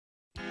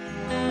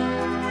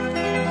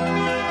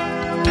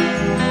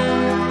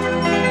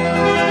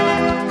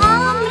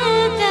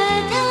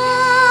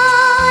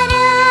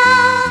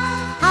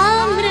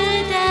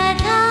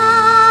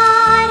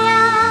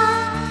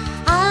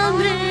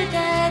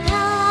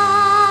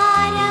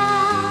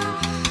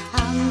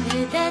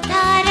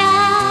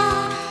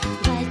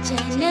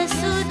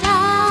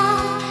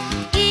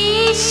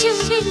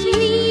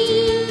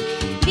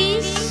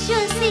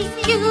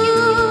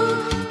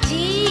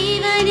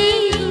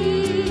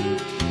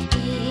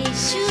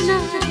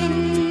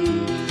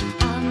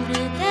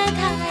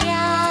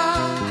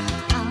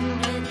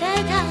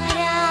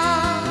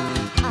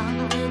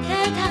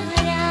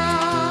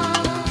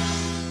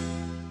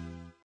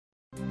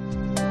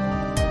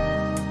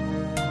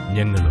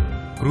ഞങ്ങളും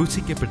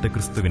ക്രൂശിക്കപ്പെട്ട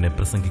ക്രിസ്തുവിനെ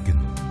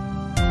പ്രസംഗിക്കുന്നു.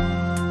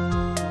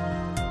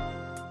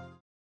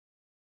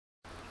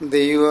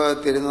 ദൈവ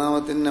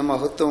തിരുനാമത്തിന്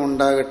മഹത്വം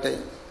ഉണ്ടാകട്ടെ.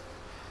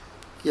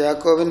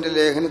 യാക്കോബിൻ്റെ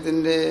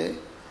ലേഖനത്തിൻ്റെ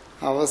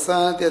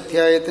അവസാനത്തെ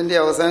അധ്യായത്തിൻ്റെ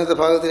അവസാനത്തെ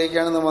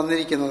ഭാഗത്തിലേക്കാണ് നാം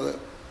വന്നിരിക്കുന്നത്.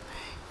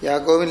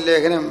 യാക്കോബിൻ്റെ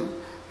ലേഖനം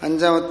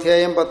 5-ാം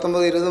അധ്യായം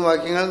 19-20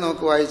 വാക്യങ്ങൾ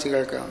നമുക്ക് വായിച്ചു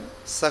കേൾക്കാം.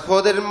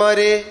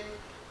 സഹോദരന്മാരെ,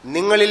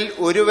 നിങ്ങളിൽ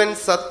ഒരുവൻ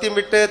സത്യം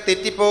വിട്ട്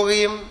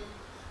തെറ്റിപ്പോകുകയും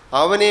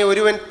അവനെ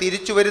ഒരുവൻ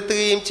തിരിച്ചു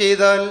വരുത്തുകയും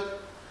ചെയ്താൽ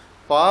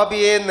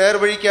പാപിയെ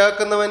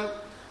നേർവഴിക്കാക്കുന്നവൻ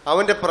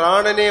അവൻ്റെ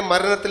പ്രാണനെ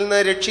മരണത്തിൽ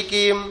നിന്ന്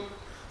രക്ഷിക്കുകയും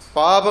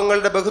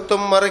പാപങ്ങളുടെ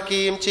ബഹുത്വം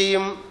മറയ്ക്കുകയും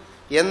ചെയ്യും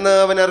എന്ന്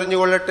അവൻ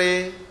അറിഞ്ഞുകൊള്ളട്ടെ.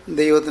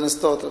 ദൈവത്തിന്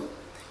സ്തോത്രം.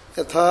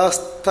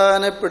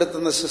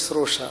 യഥാസ്ഥാനപ്പെടുത്തുന്ന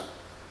ശുശ്രൂഷ.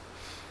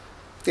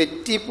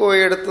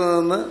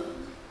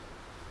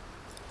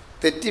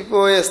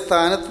 തെറ്റിപ്പോയ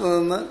സ്ഥാനത്ത്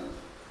നിന്ന്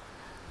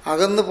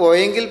അകന്നു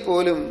പോയെങ്കിൽ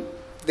പോലും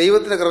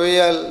ദൈവത്തിൻ്റെ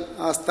കൃപയാൽ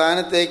ആ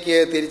സ്ഥാനത്തേക്ക്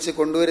തിരിച്ച്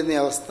കൊണ്ടുവരുന്ന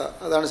അവസ്ഥ,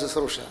 അതാണ്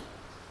ശുശ്രൂഷ.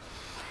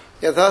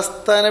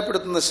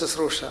 യഥാസ്ഥാനപ്പെടുത്തുന്ന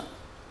ശുശ്രൂഷ.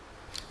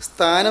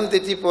 സ്ഥാനം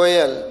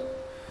തെറ്റിപ്പോയാൽ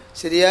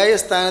ശരിയായ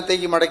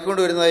സ്ഥാനത്തേക്ക്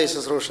മടക്കിക്കൊണ്ടുവരുന്നതായ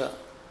ശുശ്രൂഷ.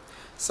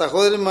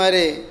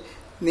 സഹോദരന്മാരെ,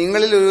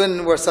 നിങ്ങളിൽ ഒരുവൻ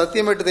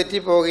സത്യമായിട്ട്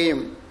തെറ്റിപ്പോവുകയും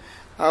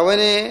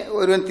അവനെ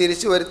ഒരുവൻ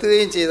തിരിച്ചു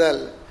വരുത്തുകയും ചെയ്താൽ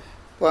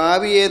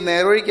പാപിയെ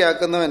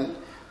നേർവഴിക്കാക്കുന്നവൻ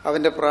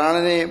അവൻ്റെ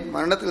പ്രാണനെ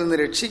മരണത്തിൽ നിന്ന്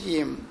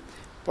രക്ഷിക്കുകയും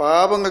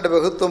പാപങ്ങളുടെ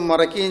ബഹുത്വം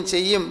മറയ്ക്കുകയും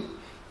ചെയ്യും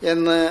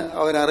എന്ന്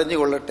അവൻ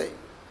അറിഞ്ഞുകൊള്ളട്ടെ.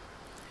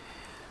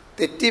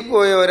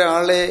 തെറ്റിപ്പോയ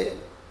ഒരാളെ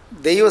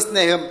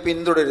ദൈവസ്നേഹം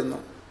പിന്തുടരുന്നു.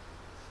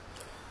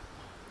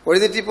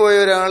 വഴിതെറ്റിപ്പോയ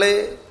ഒരാളെ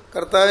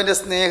കർത്താവിൻ്റെ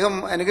സ്നേഹം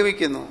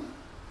അനുഗമിക്കുന്നു.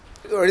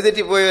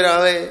 വഴിതെറ്റിപ്പോയ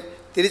ഒരാളെ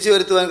തിരിച്ചു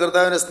വരുത്തുവാൻ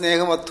കർത്താവിൻ്റെ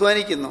സ്നേഹം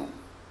അധ്വാനിക്കുന്നു.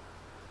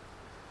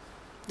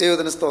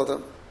 ദൈവത്തിൻ്റെ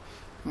സ്തോത്രം.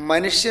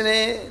 മനുഷ്യനെ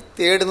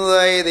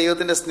തേടുന്നതായ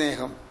ദൈവത്തിൻ്റെ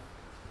സ്നേഹം.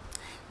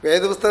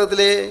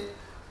 വേദപുസ്തകത്തിലെ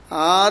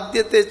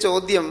ആദ്യത്തെ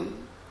ചോദ്യം,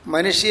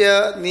 മനുഷ്യ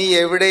നീ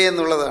എവിടെ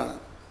എന്നുള്ളതാണ്.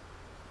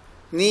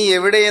 നീ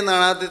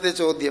എവിടെയെന്നാണ് ആദ്യത്തെ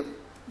ചോദ്യം.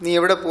 നീ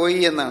എവിടെ പോയി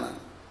എന്നാണ്.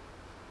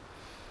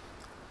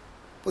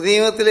 പുതിയ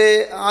നിയമത്തിലെ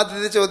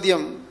ആദ്യത്തെ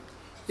ചോദ്യം,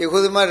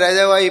 യഹൂദന്മാർ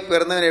രാജാവായി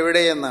പിറന്നവൻ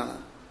എവിടെയെന്നാണ്.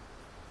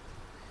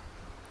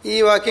 ഈ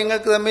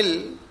വാക്യങ്ങൾക്ക് തമ്മിൽ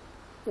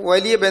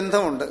വലിയ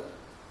ബന്ധമുണ്ട്.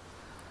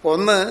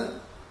 ഒന്ന്,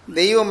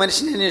 ദൈവം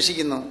മനുഷ്യനെ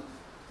അന്വേഷിക്കുന്നു.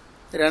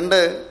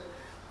 2,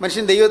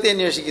 മനുഷ്യൻ ദൈവത്തെ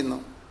അന്വേഷിക്കുന്നു.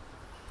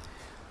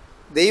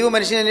 ദൈവം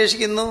മനുഷ്യനെ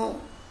അന്വേഷിക്കുന്നു,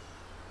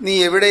 നീ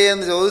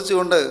എവിടെയെന്ന്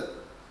ചോദിച്ചുകൊണ്ട്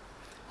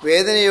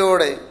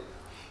വേദനയോടെ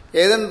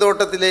ഏദൻ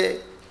തോട്ടത്തിലെ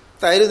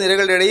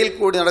തരുനിരകളുടെ ഇടയിൽ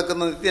കൂടി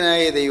നടക്കുന്ന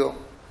നിത്യനായ ദൈവം.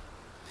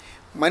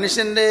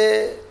 മനുഷ്യൻ്റെ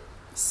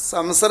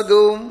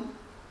സംസർഗവും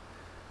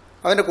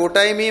അവൻ്റെ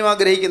കൂട്ടായ്മയും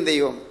ആഗ്രഹിക്കുന്ന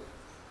ദൈവം.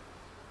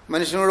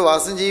 മനുഷ്യനോട്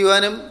വാസം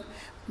ചെയ്യുവാനും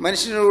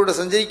മനുഷ്യനോട്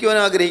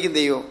സഞ്ചരിക്കുവാനും ആഗ്രഹിക്കുന്ന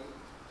ദൈവം.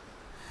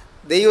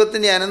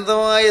 ദൈവത്തിൻ്റെ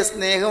അനന്തമായ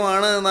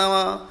സ്നേഹമാണ് നാം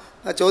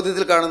ആ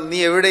ചോദ്യത്തിൽ കാണുന്നത്. നീ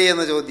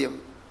എവിടെയെന്ന ചോദ്യം.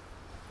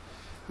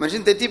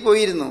 മനുഷ്യൻ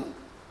തെറ്റിപ്പോയിരുന്നു.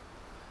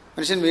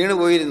 മനുഷ്യൻ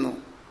വീണുപോയിരുന്നു.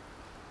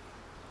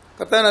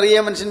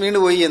 കർത്താവിനറിയാം മനുഷ്യൻ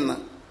വീണുപോയി എന്ന്.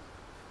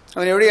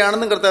 അവൻ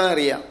എവിടെയാണെന്നും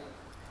കർത്താവിനറിയാം.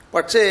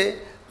 പക്ഷേ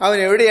അവൻ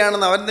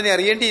എവിടെയാണെന്ന് അവൻ തന്നെ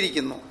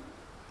അറിയേണ്ടിയിരിക്കുന്നു.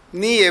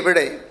 നീ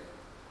എവിടെ?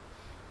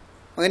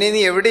 അങ്ങനെ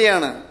നീ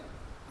എവിടെയാണ്?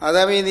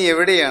 ആദാമേ, നീ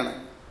എവിടെയാണ്?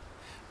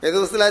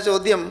 വേദപുസ്തകത്തിൽ ആ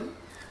ചോദ്യം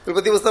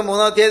ഉൽപ്പത്തി പുസ്തകം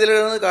 3-ാം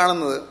അധ്യായത്തിലാണ്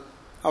കാണുന്നത്.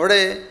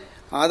 അവിടെ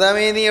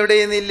ആദാമേ നീ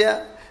എവിടെയെന്നില്ല,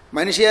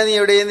 മനുഷ്യ നീ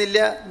എവിടെയെന്നില്ല,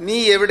 നീ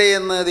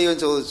എവിടെയെന്ന് ദൈവം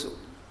ചോദിച്ചു.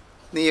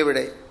 നീ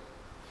എവിടെ?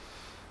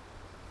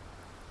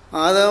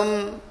 ആദാം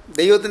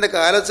ദൈവത്തിൻ്റെ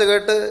കാലൊച്ച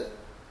കേട്ട്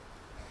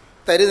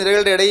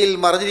തരുനിരകളുടെ ഇടയിൽ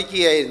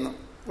മറഞ്ഞിരിക്കുകയായിരുന്നു,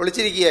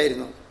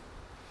 ഒളിച്ചിരിക്കുകയായിരുന്നു.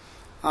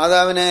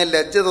 ആദാമിന്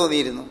ലജ്ജ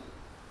തോന്നിയിരുന്നു.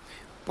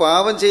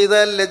 പാപം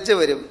ചെയ്താൽ ലജ്ജ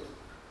വരും.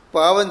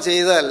 പാപം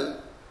ചെയ്താൽ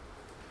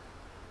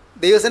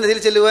ദൈവസന്നിധിയിൽ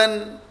ചെല്ലുവാൻ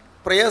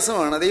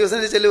പ്രയാസമാണ്.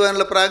 ദൈവസന്നിധിയിൽ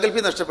ചെല്ലുവാനുള്ള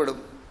പ്രാഗൽഭ്യം നഷ്ടപ്പെടും.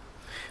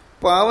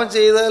 പാപം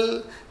ചെയ്താൽ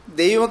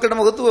ദൈവമക്കളുടെ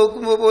മുഖത്ത്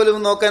നോക്കുമ്പോൾ പോലും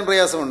നോക്കാൻ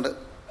പ്രയാസമുണ്ട്.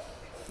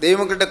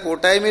 ദൈവമക്കളുടെ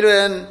കൂട്ടായ്മയിൽ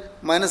വരാൻ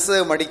മനസ്സ്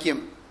മടിക്കും.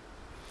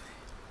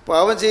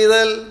 പാപം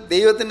ചെയ്താൽ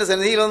ദൈവത്തിൻ്റെ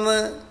സന്നിധിയിലൊന്ന്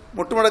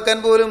മുട്ടുമടക്കാൻ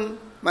പോലും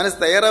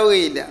മനസ്സ്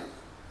തയ്യാറാവുകയില്ല.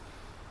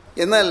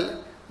 എന്നാൽ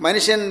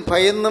മനുഷ്യൻ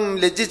ഭയന്നും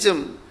ലജ്ജിച്ചും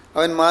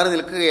അവൻ മാറി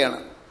നിൽക്കുകയാണ്.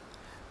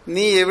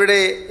 നീ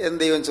എവിടെ എന്ന്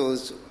ദൈവം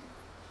ചോദിച്ചു.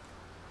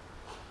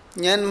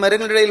 ഞാൻ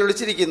മരങ്ങളുടെ ഇടയിൽ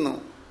ഒളിച്ചിരിക്കുന്നു.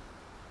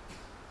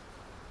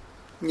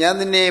 ഞാൻ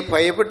നിന്നെ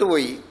ഭയപ്പെട്ടു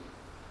പോയി.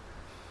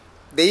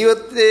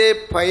 ദൈവത്തെ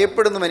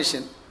ഭയപ്പെടുന്ന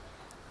മനുഷ്യൻ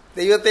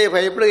ദൈവത്തെ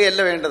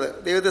ഭയപ്പെടുകയല്ല വേണ്ടത്,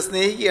 ദൈവത്തെ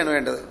സ്നേഹിക്കുകയാണ്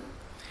വേണ്ടത്.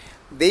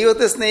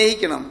 ദൈവത്തെ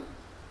സ്നേഹിക്കണം,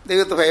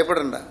 ദൈവത്തെ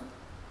ഭയപ്പെടേണ്ട.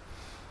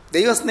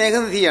 ദൈവം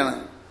സ്നേഹനിധിയാണ്.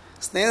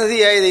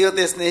 സ്നേഹനിധിയായ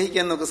ദൈവത്തെ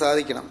സ്നേഹിക്കാൻ നമുക്ക്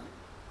സാധിക്കണം.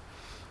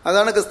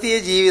 അതാണ് ക്രിസ്തീയ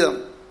ജീവിതം.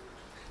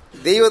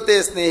 ദൈവത്തെ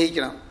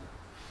സ്നേഹിക്കണം.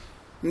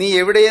 നീ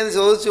എവിടെയെന്ന്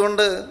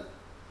ചോദിച്ചുകൊണ്ട്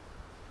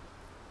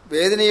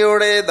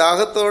വേദനയോടെ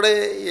ദാഹത്തോടെ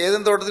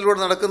ഏദൻ തോട്ടത്തിലൂടെ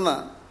നടക്കുന്ന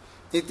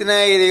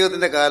നിത്യനായ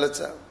ദൈവത്തിൻ്റെ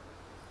കാലൊച്ച.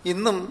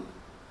 ഇന്നും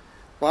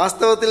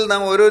വാസ്തവത്തിൽ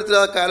നാം ഓരോരുത്തരും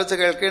ആ കാലൊച്ച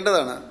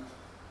കേൾക്കേണ്ടതാണ്.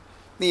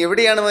 നീ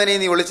എവിടെയാണ് മകനെ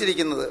നീ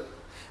ഒളിച്ചിരിക്കുന്നത്?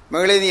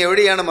 മകളെ നീ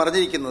എവിടെയാണ്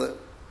മറിഞ്ഞിരിക്കുന്നത്?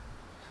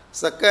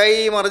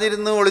 സക്കായി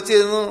മറിഞ്ഞിരുന്നു,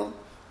 ഒളിച്ചിരുന്നു.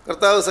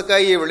 കർത്താവ്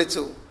സക്കായിയെ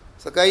വിളിച്ചു.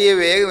 സക്കായിയെ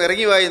വേഗം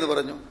ഇറങ്ങി വാ എന്ന്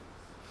പറഞ്ഞു.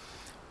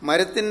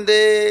 മരത്തിൻ്റെ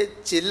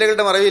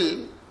ചില്ലകളുടെ മറവിൽ,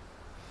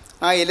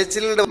 ആ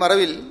ഇലച്ചില്ലുകളുടെ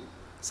മറവിൽ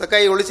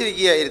സക്കായി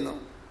ഒളിച്ചിരിക്കുകയായിരുന്നു.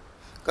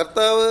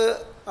 കർത്താവ്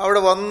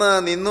അവിടെ വന്ന്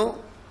നിന്നു,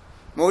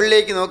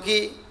 മുകളിലേക്ക് നോക്കി.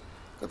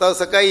 കർത്താവ്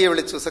സക്കായിയെ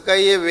വിളിച്ചു.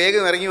 സക്കായിയെ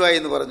വേഗം ഇറങ്ങി വാ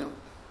എന്ന് പറഞ്ഞു.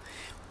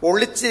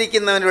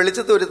 ഒളിച്ചിരിക്കുന്നവൻ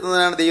വെളിച്ചത്ത്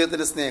വരുത്തുന്നതിനാണ്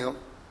ദൈവത്തിൻ്റെ സ്നേഹം.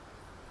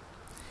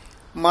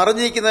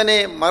 മറഞ്ഞിരിക്കുന്നതിനെ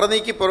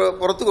മറനീക്കി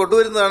പുറത്ത്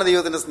കൊണ്ടുവരുന്നതാണ്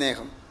ദൈവത്തിൻ്റെ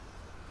സ്നേഹം.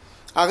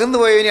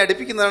 അകന്നുപോയവനെ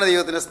അടുപ്പിക്കുന്നതാണ്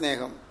ദൈവത്തിൻ്റെ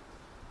സ്നേഹം.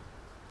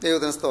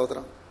 ദൈവത്തിന്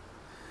സ്തോത്രം.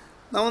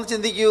 നാം ഒന്ന്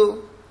ചിന്തിക്കൂ,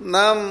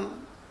 നാം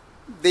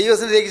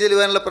ദൈവസന്നിധിയിലേക്ക്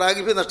ചെല്ലുവാനുള്ള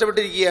പ്രാഗൽഭ്യം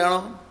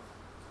നഷ്ടപ്പെട്ടിരിക്കുകയാണോ?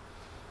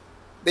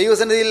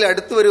 ദൈവസന്നിധിയിൽ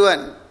അടുത്തു വരുവാൻ,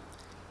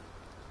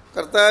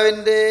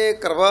 കർത്താവിൻ്റെ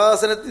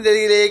കൃപാസനത്തിൻ്റെ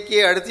അരികിലേക്ക്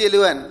അടുത്ത്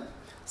ചെല്ലുവാൻ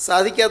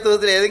സാധിക്കാത്ത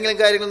വിധത്തിൽ ഏതെങ്കിലും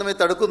കാര്യങ്ങൾ നമ്മെ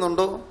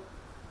തടുക്കുന്നുണ്ടോ?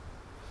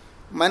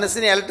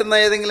 മനസ്സിനെ അലട്ടുന്ന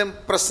ഏതെങ്കിലും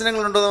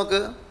പ്രശ്നങ്ങളുണ്ടോ?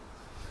 നമുക്ക്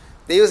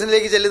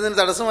ദൈവസന്നിധിയിലേക്ക് ചെല്ലുന്നതിന്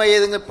തടസ്സമായ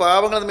ഏതെങ്കിലും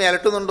പാപങ്ങൾ നമ്മെ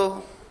അലട്ടുന്നുണ്ടോ?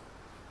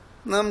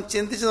 നാം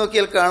ചിന്തിച്ച്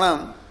നോക്കിയാൽ കാണാം,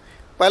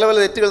 പല പല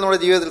തെറ്റുകൾ നമ്മുടെ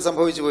ജീവിതത്തിൽ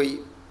സംഭവിച്ചു പോയി.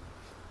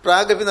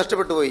 പ്രാഗൽഭ്യം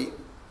നഷ്ടപ്പെട്ടു പോയി.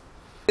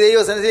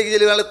 ദൈവസന്നിധിയിലേക്ക്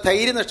ചെല്ലുവാനുള്ള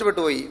ധൈര്യം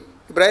നഷ്ടപ്പെട്ടു പോയി.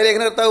 ഇബ്രാഹിം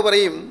ലേഖന കർത്താവ്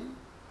പറയും,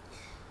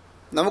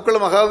 നമുക്കുള്ള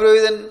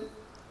മഹാപുരോഹിതൻ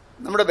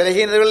നമ്മുടെ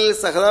ബലഹീനതകളിൽ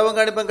സഹതാപം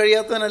കാണിപ്പാൻ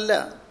കഴിയാത്തവനല്ല.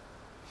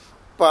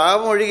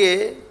 പാപം ഒഴികെ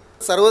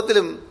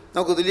സർവ്വത്തിലും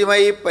നമുക്ക്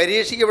തുല്യമായി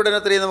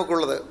പരീക്ഷിക്കപ്പെടാനത്രയും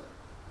നമുക്കുള്ളത്.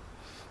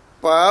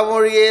 പാപം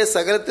ഒഴികെ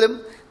സകലത്തിലും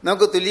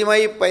നമുക്ക്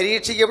തുല്യമായി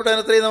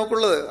പരീക്ഷിക്കപ്പെടാനത്രയും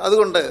നമുക്കുള്ളത്.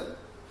 അതുകൊണ്ട്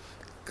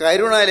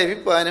കരുണ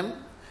ലഭിപ്പാനും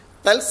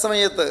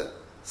തത്സമയത്ത്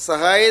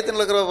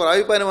സഹായത്തിനുള്ള കൃപ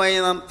പ്രാപിപ്പാനുമായി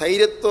നാം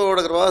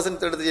ധൈര്യത്തോടെ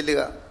കൃപാസനത്തിനടുത്ത്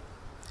ചെല്ലുക.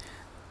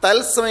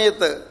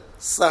 തത്സമയത്ത്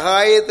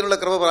സഹായത്തിനുള്ള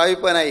കൃപ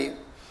പ്രാപിപ്പാനായി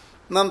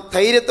നാം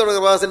ധൈര്യത്തോടെ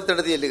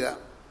കൃപാസനത്തിനടുത്ത് ചെല്ലുക.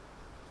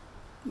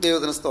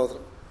 ദൈവത്തിന്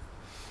സ്തോത്രം.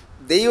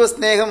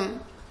 ദൈവസ്നേഹം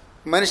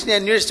മനുഷ്യനെ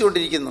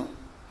അന്വേഷിച്ചുകൊണ്ടിരിക്കുന്നു.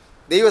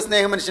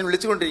 ദൈവസ്നേഹം മനുഷ്യനെ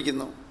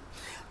വിളിച്ചുകൊണ്ടിരിക്കുന്നു.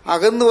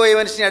 അകന്നുപോയ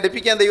മനുഷ്യനെ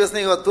അടുപ്പിക്കാൻ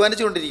ദൈവസ്നേഹം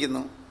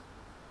അധ്വാനിച്ചുകൊണ്ടിരിക്കുന്നു.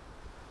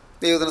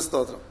 ദൈവത്തിന്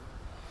സ്തോത്രം.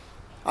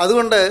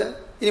 അതുകൊണ്ട്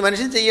ഇനി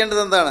മനുഷ്യൻ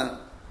ചെയ്യേണ്ടത് എന്താണ്?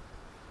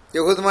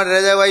 യഹൂദന്മാരുടെ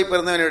രാജാവായി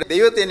പിറന്നവനോട്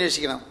ദൈവത്തെ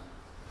അന്വേഷിക്കണം.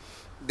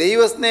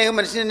 ദൈവസ്നേഹം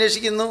മനുഷ്യനെ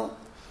അന്വേഷിക്കുന്നു,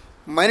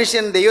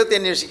 മനുഷ്യൻ ദൈവത്തെ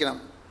അന്വേഷിക്കണം.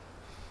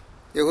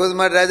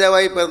 യഹൂദന്മാരുടെ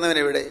രാജാവായി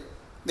പിറന്നവനെവിടെ?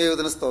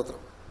 ദൈവത്തിന് സ്തോത്രം.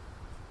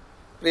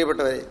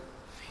 പ്രിയപ്പെട്ടവരെ,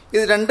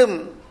 ഇത് രണ്ടും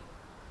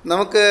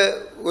നമുക്ക്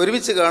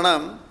ഒരുമിച്ച്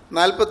കാണാം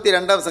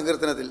 42-ാം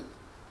സങ്കീർത്തനത്തിൽ.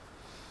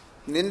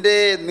 നിന്റെ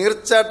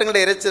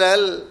നീർച്ചാട്ടങ്ങളുടെ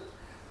ഇരച്ചിലാൽ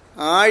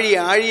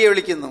ആഴിയെ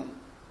വിളിക്കുന്നു.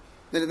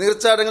 നിന്റെ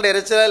നീർച്ചാട്ടങ്ങളുടെ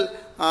ഇരച്ചിലാൽ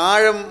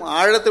ആഴം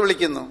ആഴത്തെ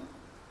വിളിക്കുന്നു.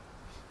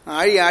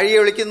 ആഴിയെ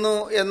വിളിക്കുന്നു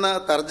എന്ന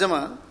തർജ്ജമ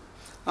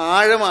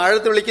ആഴം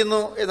ആഴത്തെ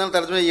വിളിക്കുന്നു എന്നാണ്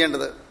തർജ്ജമ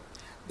ചെയ്യേണ്ടത്.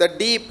 The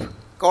deep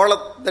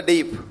കോളത്ത് the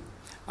deep.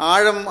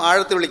 ആഴം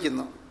ആഴത്തെ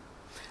വിളിക്കുന്നു.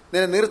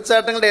 നിന്റെ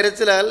നീർച്ചാട്ടങ്ങളുടെ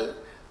ഇരച്ചിലാൽ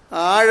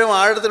ആഴം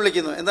ആഴത്തെ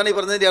വിളിക്കുന്നു. എന്താണ് ഈ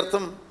പറഞ്ഞതിൻ്റെ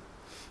അർത്ഥം?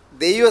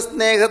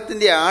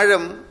 ദൈവസ്നേഹത്തിൻ്റെ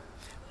ആഴം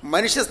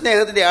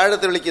മനുഷ്യസ്നേഹത്തിൻ്റെ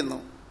ആഴത്തെ വിളിക്കുന്നു.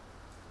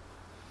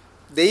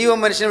 ദൈവം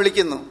മനുഷ്യനെ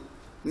വിളിക്കുന്നു.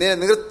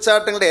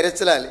 നീർച്ചാട്ടങ്ങളുടെ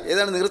ഇരച്ചിലാൽ.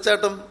 ഏതാണ്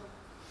നീർച്ചാട്ടം?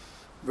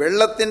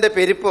 വെള്ളത്തിൻ്റെ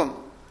പെരുപ്പം,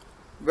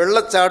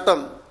 വെള്ളച്ചാട്ടം,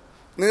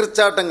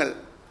 നീർച്ചാട്ടങ്ങൾ.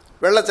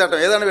 വെള്ളച്ചാട്ടം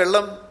ഏതാണ്?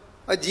 വെള്ളം.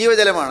 അത്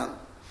ജീവജലമാണ്.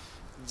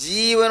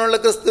 ജീവനുള്ള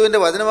ക്രിസ്തുവിൻ്റെ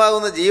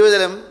വചനമാകുന്ന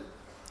ജീവജലം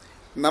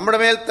നമ്മുടെ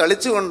മേൽ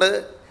തളിച്ചുകൊണ്ട്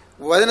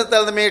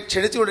വചനത്താൽ നമ്മെ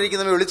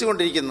ക്ഷണിച്ചുകൊണ്ടിരിക്കുന്നു, നമ്മെ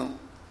വിളിച്ചുകൊണ്ടിരിക്കുന്നു.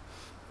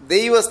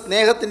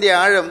 ദൈവസ്നേഹത്തിൻ്റെ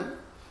ആഴം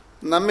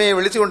നമ്മെ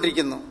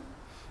വിളിച്ചുകൊണ്ടിരിക്കുന്നു.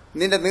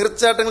 നിന്റെ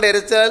നീർച്ചാട്ടങ്ങളുടെ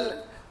ഇരച്ചാൽ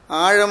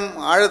ആഴം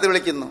ആഴത്തെ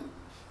വിളിക്കുന്നു.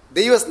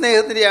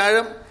 ദൈവസ്നേഹത്തിൻ്റെ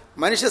ആഴം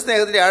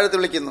മനുഷ്യസ്നേഹത്തിൻ്റെ ആഴത്തെ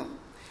വിളിക്കുന്നു.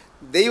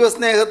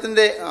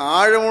 ദൈവസ്നേഹത്തിൻ്റെ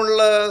ആഴമുള്ള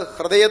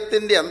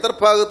ഹൃദയത്തിൻ്റെ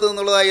അന്തർഭാഗത്തു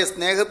നിന്നുള്ളതായ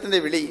സ്നേഹത്തിൻ്റെ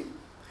വിളി,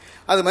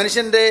 അത്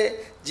മനുഷ്യൻ്റെ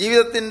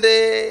ജീവിതത്തിൻ്റെ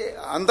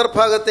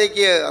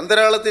അന്തർഭാഗത്തേക്ക്,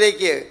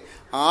 അന്തരാളത്തിലേക്ക്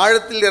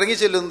ആഴത്തിൽ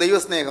ഇറങ്ങിച്ചെല്ലുന്നു.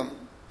 ദൈവസ്നേഹം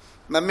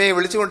നമ്മെ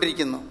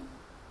വിളിച്ചുകൊണ്ടിരിക്കുന്നു.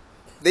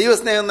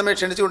 ദൈവസ്നേഹം നമ്മെ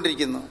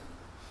ക്ഷണിച്ചുകൊണ്ടിരിക്കുന്നു.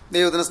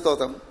 ദൈവത്തിന്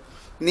സ്തോത്രം.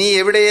 നീ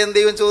എവിടെയെന്ന്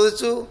ദൈവം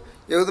ചോദിച്ചു.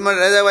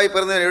 യഹൂദന്മാരുടെ രാജാവായി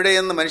പിറന്നവൻ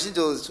എവിടെയെന്ന് മനുഷ്യൻ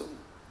ചോദിച്ചു.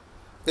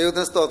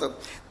 ദൈവത്തിന് സ്തോത്രം.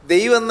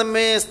 ദൈവം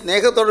നമ്മെ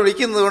സ്നേഹത്തോടെ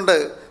വിളിക്കുന്നത് കൊണ്ട്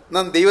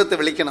നാം ദൈവത്തെ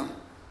വിളിക്കണം.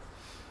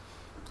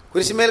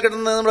 കുരിശുമേൽ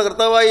കിടന്ന് നമ്മുടെ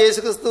കർത്താവായ യേശു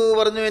ക്രിസ്തു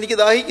പറഞ്ഞു, എനിക്ക്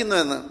ദാഹിക്കുന്നു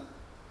എന്ന്.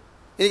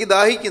 എനിക്ക്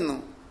ദാഹിക്കുന്നു.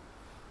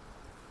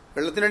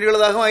 വെള്ളത്തിന് വേണ്ടിയുള്ള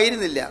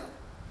ദാഹമായിരുന്നില്ല,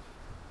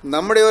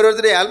 നമ്മുടെ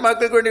ഓരോരുത്തരുടെ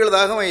ആത്മാക്കൾക്ക് വേണ്ടിയുള്ള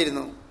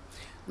ദാഹമായിരുന്നു.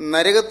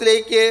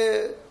 നരകത്തിലേക്ക്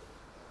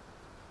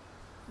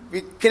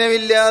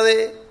വിഘ്നമില്ലാതെ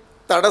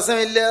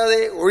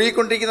തടസ്സമില്ലാതെ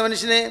ഒഴുകിക്കൊണ്ടിരിക്കുന്ന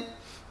മനുഷ്യനെ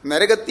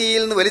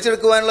നരകത്തിയിൽ നിന്ന്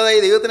വലിച്ചെടുക്കുവാനുള്ളതായി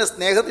ദൈവത്തിൻ്റെ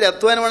സ്നേഹത്തിലെ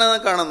അധ്വാനമാണ്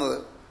നാം കാണുന്നത്.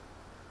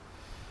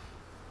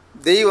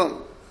 ദൈവം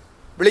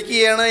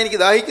വിളിക്കുകയാണ്, എനിക്ക്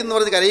ദാഹിക്കുന്നു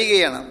പറഞ്ഞ്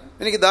കരയുകയാണ്.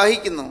 എനിക്ക്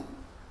ദാഹിക്കുന്നു.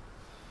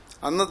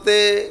 അന്നത്തെ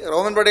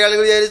റോമൻ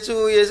പടയാളികൾ വിചാരിച്ചു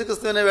യേശു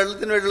ക്രിസ്തുവിനെ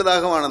വെള്ളത്തിന് വേണ്ടിയുള്ള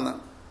ദാഹമാണെന്ന്.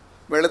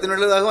 വെള്ളത്തിന്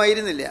വേണ്ടിയുള്ള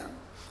ദാഹമായിരുന്നില്ല,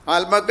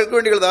 ആത്മാക്കൾക്ക്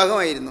വേണ്ടിയുള്ള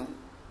ദാഹമായിരുന്നു.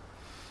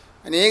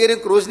 അനേകരും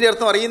ക്രൂശിൻ്റെ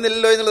അർത്ഥം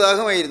അറിയുന്നില്ലല്ലോ എന്നുള്ള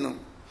ദാഹമായിരുന്നു.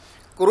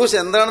 ക്രൂശ്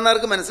എന്താണെന്ന്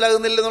ആർക്ക്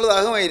മനസ്സിലാകുന്നില്ല എന്നുള്ള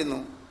ദാഹമായിരുന്നു.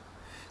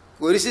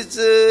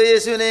 കുരിശിച്ച്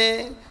യേശുവിനെ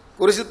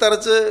കുരിശിൽ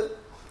തറച്ച്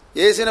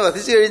യേശുവിനെ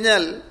വധിച്ചു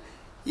കഴിഞ്ഞാൽ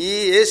ഈ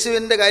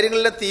യേശുവിൻ്റെ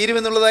കാര്യങ്ങളെല്ലാം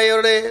തീരുമെന്നുള്ളതായി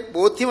അവരുടെ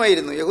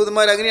ബോധ്യമായിരുന്നു.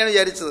 യഹൂദന്മാർ അങ്ങനെയാണ്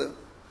വിചാരിച്ചത്.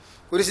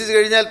 കുരിശിച്ച്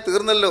കഴിഞ്ഞാൽ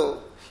തീർന്നല്ലോ,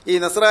 ഈ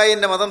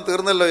നസ്രായിൻ്റെ മതം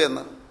തീർന്നല്ലോ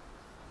എന്ന്.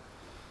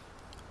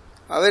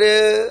 അവർ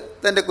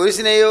തൻ്റെ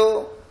കുരിശിനെയോ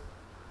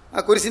ആ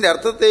കുരിശിൻ്റെ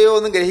അർത്ഥത്തെയോ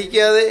ഒന്നും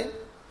ഗ്രഹിക്കാതെ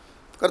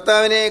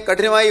കർത്താവിനെ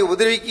കഠിനമായി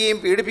ഉപദ്രവിക്കുകയും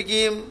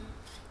പീഡിപ്പിക്കുകയും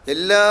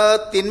എല്ലാ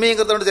തിന്മയും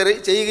കർത്താവിനോട്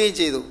ചെയ്യുകയും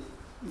ചെയ്തു.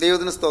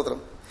 ദൈവത്തിന് സ്തോത്രം.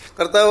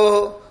 കർത്താവ്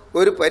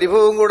ഒരു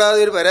പരിഭവവും കൂടാതെ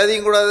ഒരു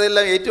പരാതിയും കൂടാതെ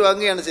എല്ലാം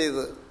ഏറ്റുവാങ്ങുകയാണ്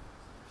ചെയ്തത്.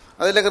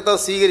 അതെല്ലാം കർത്താവ്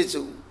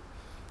സ്വീകരിച്ചു.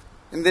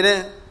 എന്തിന്?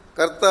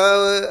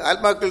 കർത്താവ്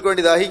ആത്മാക്കൾക്ക്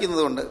വേണ്ടി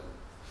ദാഹിക്കുന്നതുകൊണ്ട്.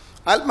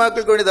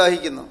 ആത്മാക്കൾക്ക് വേണ്ടി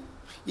ദാഹിക്കുന്നു.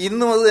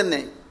 ഇന്നും അത്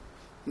തന്നെ.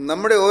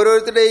 നമ്മുടെ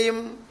ഓരോരുത്തരുടെയും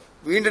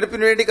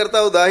വീണ്ടെടുപ്പിന് വേണ്ടി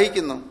കർത്താവ്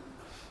ദാഹിക്കുന്നു.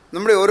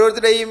 നമ്മുടെ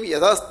ഓരോരുത്തരുടെയും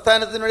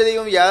യഥാസ്ഥാനത്തിന് വേണ്ടി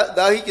ദൈവം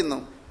ദാഹിക്കുന്നു.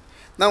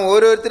 നാം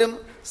ഓരോരുത്തരും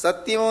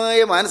സത്യമായ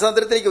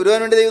മാനസാന്തരത്തിലേക്ക് വരുവാൻ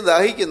വേണ്ടി ദൈവം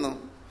ദാഹിക്കുന്നു.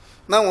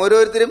 നാം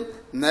ഓരോരുത്തരും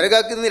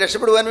നരകാത്തിൽ നിന്ന്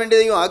രക്ഷപ്പെടുവാൻ വേണ്ടി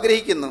ദൈവം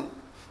ആഗ്രഹിക്കുന്നു.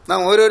 നാം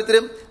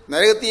ഓരോരുത്തരും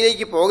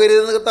നരകത്തിലേക്ക്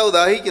പോകരുതെന്ന് കർത്താവ്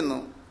ദാഹിക്കുന്നു.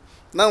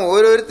 നാം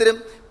ഓരോരുത്തരും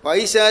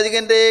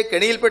പൈശാചികൻ്റെ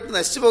കെണിയിൽപ്പെട്ട്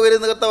നശിച്ചു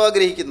പോകരുതെന്ന് കർത്താവ്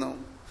ആഗ്രഹിക്കുന്നു.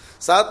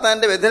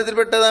 സാത്താൻ്റെ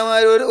ബന്ധനത്തിൽപ്പെട്ടതായ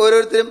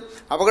ഓരോരുത്തരും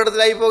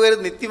അപകടത്തിലായി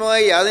പോകരുത്,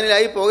 നിത്യമായി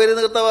യാതനയിലായി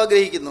പോകരുതെന്ന് കർത്താവ്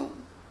ആഗ്രഹിക്കുന്നു.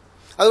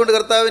 അതുകൊണ്ട്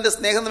കർത്താവിൻ്റെ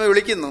സ്നേഹം നമ്മെ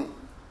വിളിക്കുന്നു.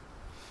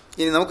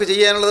 ഇനി നമുക്ക്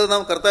ചെയ്യാനുള്ളത്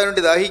നാം കർത്താവിന്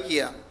വേണ്ടി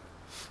ദാഹിക്കുക,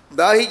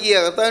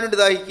 കർത്താവിന് വേണ്ടി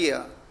ദാഹിക്കുക,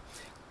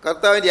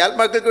 കർത്താവിൻ്റെ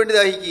ആത്മാക്കൾക്ക് വേണ്ടി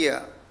ദാഹിക്കുക,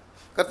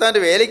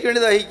 കർത്താവിൻ്റെ വേലയ്ക്ക്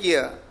വേണ്ടി ദാഹിക്കുക.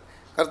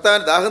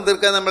 കർത്താവിൻ്റെ ദാഹം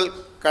തീർക്കാൻ നമ്മൾ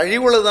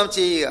കഴിവുള്ളത് നാം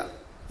ചെയ്യുക,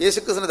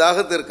 യേശുക്രിസ്തുവിൻ്റെ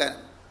ദാഹം തീർക്കാൻ.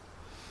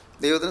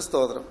 ദൈവത്തിന്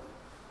സ്തോത്രം.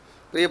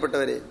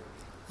 പ്രിയപ്പെട്ടവരെ,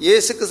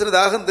 യേശുക്രിസ്തുവിൻ്റെ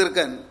ദാഹം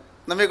തീർക്കാൻ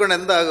നമ്മെക്കൊണ്ട്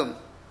എന്താകും?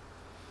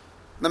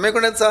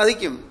 നമ്മെക്കൊണ്ട് എന്ത്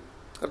സാധിക്കും?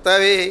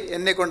 കർത്താവേ,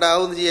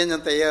 എന്നെക്കൊണ്ടാവുമെന്ന് ചെയ്യാൻ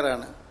ഞാൻ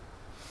തയ്യാറാണ്.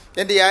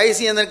 എൻ്റെ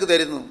ആയുസ് ഞാൻ നിനക്ക്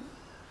തരുന്നു,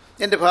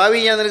 എൻ്റെ ഭാവി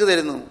ഞാൻ നിനക്ക്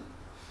തരുന്നു,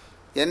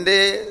 എൻ്റെ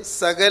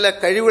സകല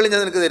കഴിവുകൾ ഞാൻ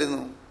നിനക്ക്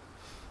തരുന്നു,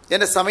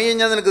 എൻ്റെ സമയം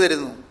ഞാൻ നിനക്ക്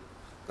തരുന്നു.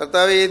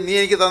 കർത്താവേ, നീ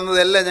എനിക്ക്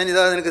തന്നതെല്ലാം ഞാൻ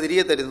ഇതാ നിനക്ക്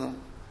തിരികെ തരുന്നു.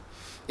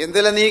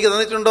 എന്തെല്ലാം നീ എനിക്ക്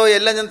തന്നിട്ടുണ്ടോ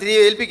എല്ലാം ഞാൻ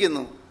തിരികെ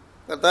ഏൽപ്പിക്കുന്നു.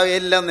 കർത്താവേ,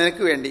 എല്ലാം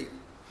നിനക്ക് വേണ്ടി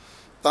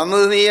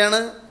തന്നത് നീയാണ്.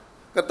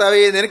 കർത്താവേ,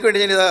 നിനക്ക് വേണ്ടി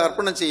ഞാനിതാ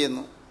അർപ്പണം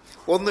ചെയ്യുന്നു.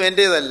 ഒന്നും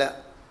എൻ്റേതല്ല,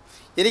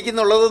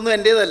 എനിക്കിന്നുള്ളതൊന്നും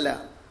എൻ്റേതല്ല.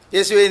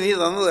 യേശുവേ, നീ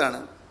തന്നതാണ്.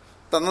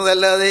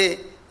 തന്നതല്ലാതെ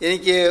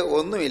എനിക്ക്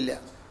ഒന്നുമില്ല.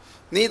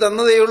 നീ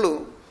തന്നതേ ഉള്ളൂ,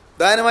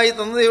 ദാനമായി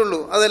തന്നതേ ഉള്ളൂ.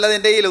 അതല്ലാതെ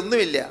എൻ്റെ കയ്യിൽ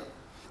ഒന്നുമില്ല.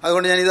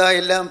 അതുകൊണ്ട് ഞാനിതാ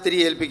എല്ലാം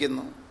തിരികെ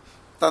ഏൽപ്പിക്കുന്നു.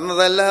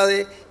 തന്നതല്ലാതെ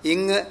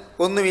ഇങ്ങ്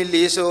ഒന്നുമില്ല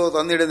ഈശോ,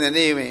 തന്നിടുന്ന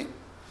എന്നെയുമേ.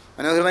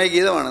 മനോഹരമായ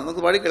ഗീതമാണ്,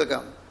 നമുക്ക്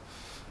പാടിക്കേൾക്കാം.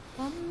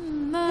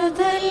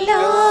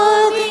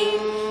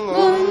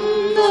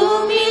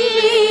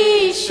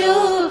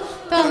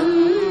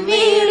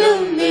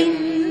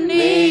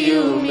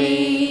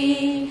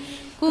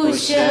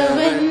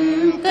 കുശവൻ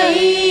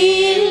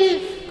കയ്യിൽ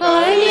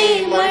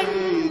കളിമൺ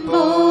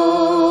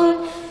പോൽ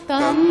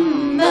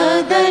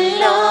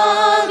തന്നതല്ലാതെ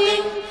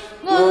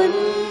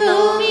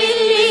ഒന്നുമില്ലീശോ,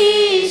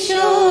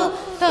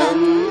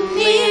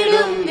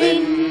 തന്നിടും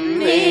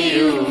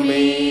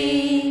നിന്നെയുമേ.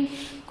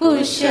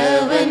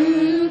 കുശവൻ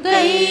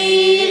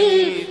കയ്യിൽ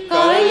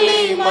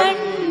കളിമൺ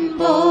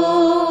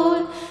പോൽ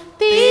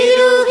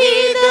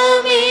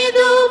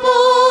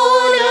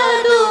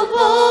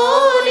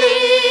തിരുഹിതമേതുപോലതുപോലെ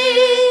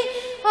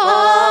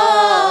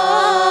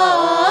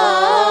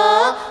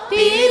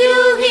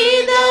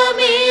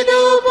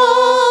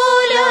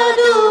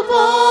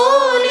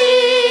തിരുഹിതമേതുപോലതുപോലെ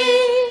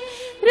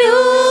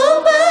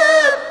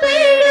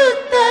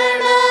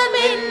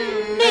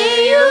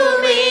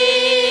രൂപപ്പെടുത്തണമെന്നെയുമേ.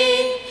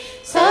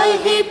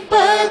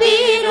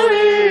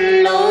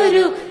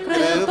 സഹിപ്പതിനുള്ളൊരു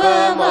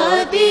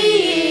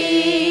കൃപമതിയേ,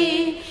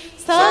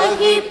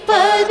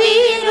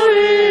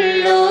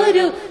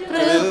 സഹിപ്പതിനുള്ളൊരു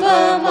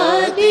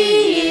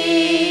കൃപമതിയേ.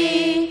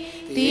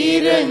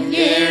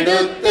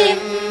 തിരഞ്ഞെടുത്തെന്നെ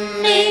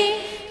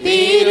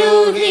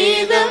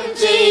തിരുഹിതം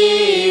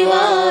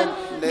ചെയ്യുവാൻ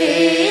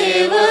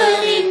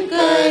ദേവനിൻ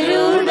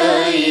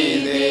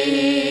കരുണയിലേ.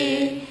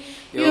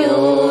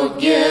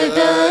 യോഗ്യത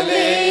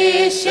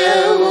ലേശവുമില്ലാതെ.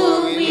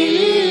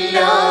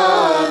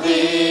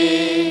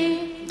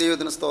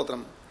 ദൈവത്തിന്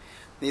സ്തോത്രം.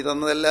 നീ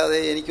തന്നതല്ലാതെ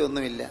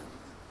എനിക്കൊന്നുമില്ല.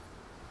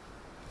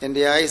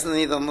 എൻ്റെ ആയുസ്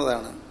നീ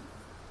തന്നതാണ്,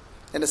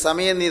 എൻ്റെ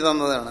സമയം നീ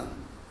തന്നതാണ്,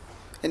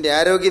 എൻ്റെ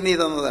ആരോഗ്യം നീ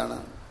തന്നതാണ്,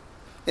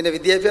 എൻ്റെ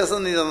വിദ്യാഭ്യാസം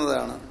നീ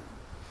തന്നതാണ്,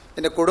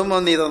 എൻ്റെ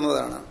കുടുംബം നീ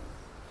തന്നതാണ്,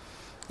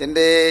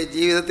 എൻ്റെ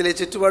ജീവിതത്തിലെ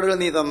ചുറ്റുപാടുകൾ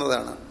നീ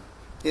തന്നതാണ്.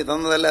 നീ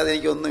തന്നതല്ലാതെ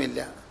എനിക്കൊന്നുമില്ല.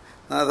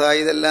 നാഥാ,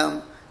 ഇതെല്ലാം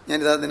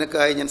ഞാനിതാ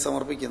നിനക്കായി ഞാൻ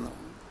സമർപ്പിക്കുന്നു.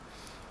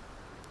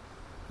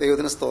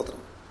 ദൈവത്തിന്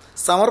സ്തോത്രം.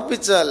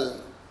 സമർപ്പിച്ചാൽ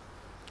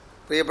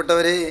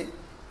പ്രിയപ്പെട്ടവരെ,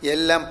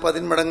 എല്ലാം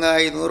 10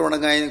 മടങ്ങായി 100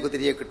 മടങ്ങായി നിങ്ങൾക്ക്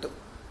തിരികെ കിട്ടും.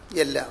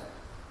 എല്ലാം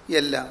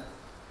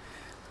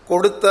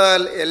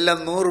കൊടുത്താൽ എല്ലാം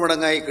 100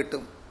 മടങ്ങായി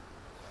കിട്ടും.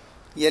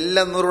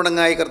 എല്ലാം 100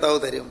 മടങ്ങായി കർത്താവ്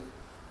തരും.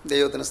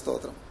 ദൈവത്തിന്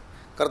സ്തോത്രം.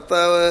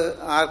 കർത്താവ്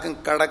ആർക്കും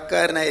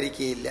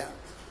കടക്കാരനായിരിക്കുകയില്ല.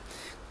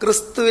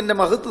 ക്രിസ്തുവിൻ്റെ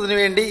മഹത്വത്തിന്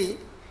വേണ്ടി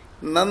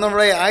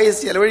നമ്മുടെ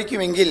ആയുസ്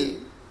ചെലവഴിക്കുമെങ്കിൽ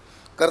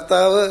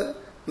കർത്താവ്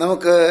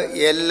നമുക്ക്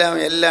എല്ലാം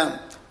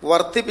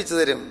വർദ്ധിപ്പിച്ചു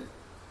തരും.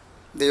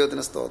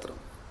 ദൈവത്തിന് സ്തോത്രം.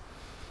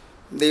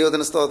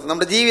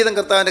 നമ്മുടെ ജീവിതം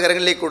കർത്താവിൻ്റെ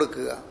കരങ്ങളിലേക്ക്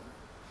കൊടുക്കുക.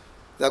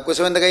 ഇതാ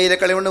കുശവൻ്റെ കയ്യിലെ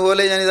കളിമണ്ണ്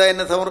പോലെ ഞാനിതാ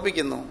എന്നെ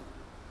സമർപ്പിക്കുന്നു.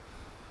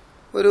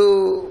 ഒരു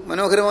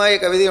മനോഹരമായ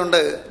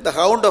കവിതയുണ്ട്, ദ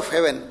ഹൗണ്ട് ഓഫ്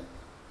ഹെവൻ.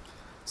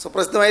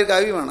 സുപ്രസിദ്ധമായൊരു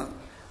കാവ്യമാണ്,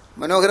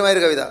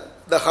 മനോഹരമായൊരു കവിത,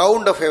 ദ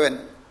ഹൗണ്ട് ഓഫ് ഹെവൻ.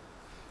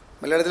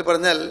 മലയാളത്തിൽ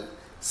പറഞ്ഞാൽ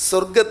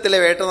സ്വർഗത്തിലെ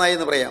വേട്ടനായ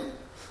എന്ന് പറയാം.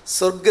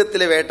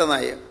 സ്വർഗത്തിലെ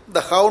വേട്ടനായ, ദ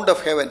ഹൗണ്ട്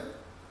ഓഫ് ഹെവൻ.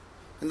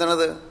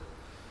 എന്താണത്?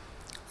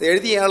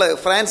 എഴുതിയ ആൾ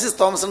ഫ്രാൻസിസ്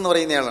തോംസൺ എന്ന്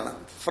പറയുന്നയാളാണ്.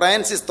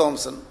 Francis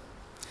Thomson.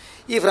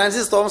 ഈ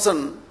ഫ്രാൻസിസ് തോംസൺ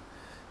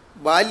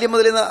ബാല്യം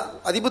മുതൽ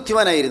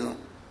അതിബുദ്ധിമാനായിരുന്നു,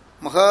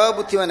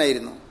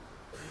 മഹാബുദ്ധിമാനായിരുന്നു.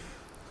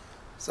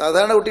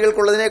 സാധാരണ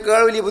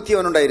കുട്ടികൾക്കുള്ളതിനേക്കാൾ വലിയ ബുദ്ധി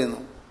അവനുണ്ടായിരുന്നു.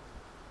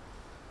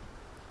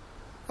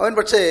 അവൻ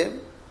പക്ഷേ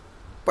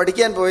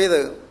പഠിക്കാൻ പോയത്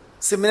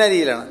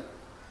സെമിനാരിയിലാണ്.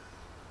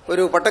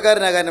 ഒരു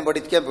പട്ടക്കാരനാകാനും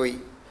പഠിക്കാൻ പോയി.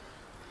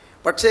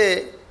 പക്ഷേ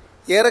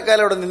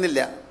ഏറെക്കാലം അവിടെ നിന്നില്ല.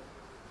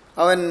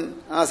 അവൻ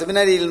ആ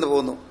സെമിനാരിയിൽ നിന്ന്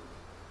പോന്നു,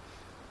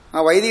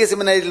 ആ വൈദിക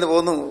സെമിനാരിയിൽ നിന്ന്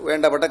പോന്നു.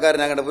 വേണ്ട,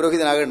 പട്ടക്കാരനാകേണ്ട,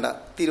 പുരോഹിതനാകേണ്ട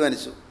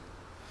തീരുമാനിച്ചു.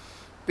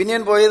 പിന്നെ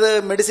അവൻ പോയത്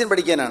മെഡിസിൻ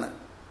പഠിക്കാനാണ്,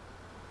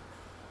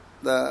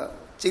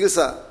 ചികിത്സ,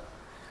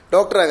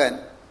 ഡോക്ടറാകാൻ,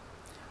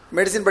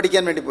 മെഡിസിൻ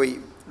പഠിക്കാൻ വേണ്ടി പോയി,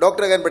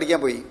 ഡോക്ടറാകാൻ പഠിക്കാൻ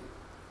പോയി.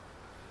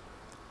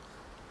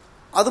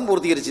 അതും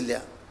പൂർത്തീകരിച്ചില്ല.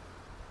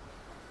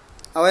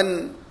 അവൻ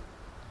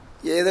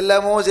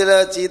ഏതെല്ലാമോ ചില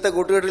ചീത്ത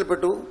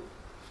കൂട്ടുകെട്ടിൽപ്പെട്ടു,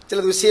 ചില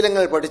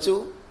ദുശ്ശീലങ്ങൾ പഠിച്ചു,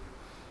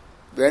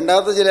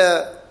 വേണ്ടാത്ത ചില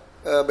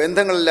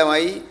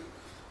ബന്ധങ്ങളെല്ലാമായി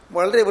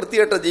വളരെ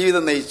വൃത്തികെട്ട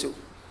ജീവിതം നയിച്ചു.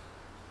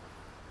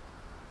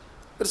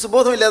 ഒരു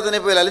സുബോധമില്ലാത്തതിനെ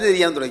പോലെ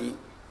അലഞ്ഞിരിക്കാൻ തുടങ്ങി.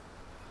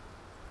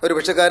 ഒരു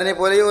ഭിക്ഷക്കാരനെ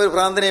പോലെയോ ഒരു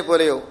ഭ്രാന്തനെ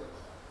പോലെയോ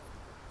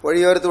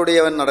വഴിയോരത്തൂടെ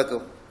അവൻ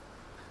നടക്കും,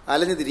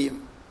 അലഞ്ഞു തിരിയും.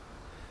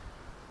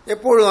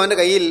 എപ്പോഴും അവൻ്റെ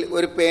കയ്യിൽ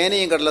ഒരു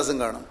പേനയും കടലാസും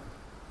കാണും.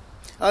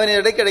 അവൻ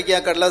ഇടയ്ക്കിടയ്ക്ക് ആ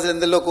കടലാസിൽ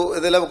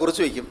എന്തെല്ലാം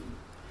കുറിച്ച് വയ്ക്കും.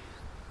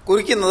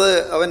 കുറിക്കുന്നത്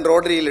അവൻ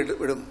റോഡരിയിൽ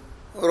ഇടും,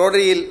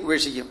 റോഡരിയിൽ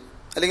ഉപേക്ഷിക്കും,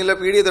 അല്ലെങ്കിൽ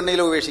പീഡിയ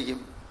തൊണ്ടയിലോ ഉപേക്ഷിക്കും.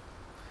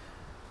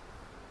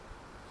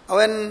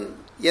 അവൻ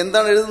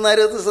എന്താണ് എഴുതുന്ന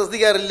ആരും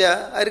ശ്രദ്ധിക്കാറില്ല,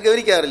 ആരും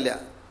ഗവനിക്കാറില്ല.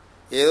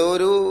 ഏതോ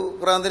ഒരു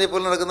ഭ്രാന്തനെ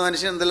പോലെ നടക്കുന്ന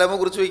മനുഷ്യൻ എന്തെല്ലാമോ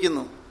കുറിച്ച്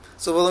വയ്ക്കുന്നു,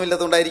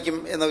 സുബോധമില്ലാത്തതുകൊണ്ടായിരിക്കും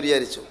എന്ന്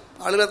വിചാരിച്ചു.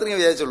 ആളുകൾ അത്രയും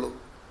വിചാരിച്ചുള്ളൂ.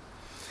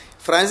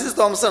 ഫ്രാൻസിസ്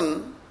തോംസൺ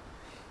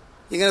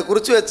ഇങ്ങനെ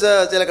കുറിച്ചു വെച്ച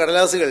ചില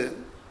കടലാസുകൾ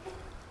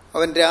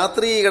അവൻ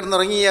രാത്രി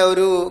കിടന്നുറങ്ങിയ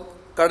ഒരു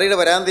കടയുടെ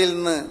വരാന്തയിൽ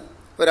നിന്ന്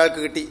ഒരാൾക്ക്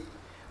കിട്ടി.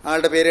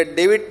 ആളുടെ പേര്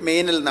ഡേവിഡ്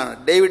മെയ്നൽ എന്നാണ്.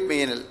 ഡേവിഡ്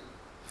മെയ്നൽ.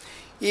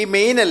 ഈ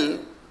മെയ്നൽ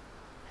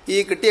ഈ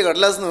കിട്ടിയ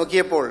കടലാസ്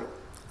നോക്കിയപ്പോൾ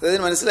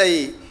അതിന്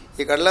മനസ്സിലായി,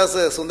 ഈ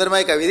കടലാസ്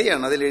സുന്ദരമായ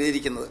കവിതയാണ് അതിൽ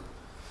എഴുതിയിരിക്കുന്നത്.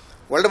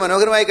 വളരെ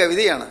മനോഹരമായ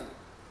കവിതയാണ്,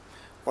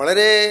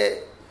 വളരെ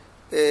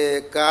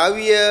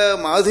കാവ്യ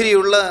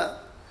മാധുരിയുള്ള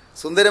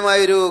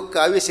സുന്ദരമായൊരു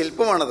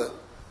കാവ്യശില്പമാണത്.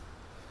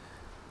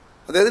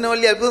 അദ്ദേഹത്തിന്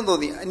വലിയ അത്ഭുതം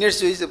തോന്നി.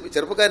 അന്വേഷിച്ച് ചോദിച്ചു,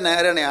 ചെറുപ്പക്കാരൻ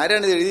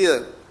ആരാണ് ഇത്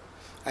എഴുതിയത്?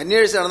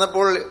 അന്വേഷിച്ച്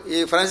നടന്നപ്പോൾ ഈ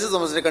ഫ്രാൻസിസ്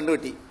തോമസിനെ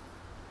കണ്ടുകിട്ടി.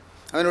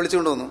 അവനെ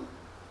വിളിച്ചുകൊണ്ട് വന്നു,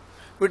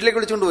 വീട്ടിലേക്ക്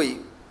വിളിച്ചുകൊണ്ടുപോയി.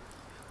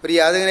 ഒരു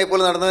യാചകനെ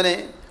പോലെ നടന്നവനെ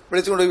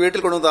വിളിച്ചുകൊണ്ടുപോയി വീട്ടിൽ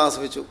കൊണ്ടുവന്ന്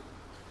താമസിപ്പിച്ചു.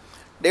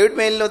 ഡേവിഡ്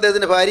മെയിലിനും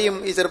അദ്ദേഹത്തിൻ്റെ ഭാര്യയും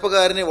ഈ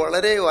ചെറുപ്പക്കാരനെ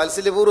വളരെ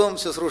വാത്സല്യപൂർവ്വം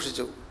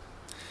ശുശ്രൂഷിച്ചു,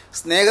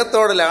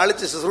 സ്നേഹത്തോടെ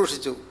ലാളിച്ച്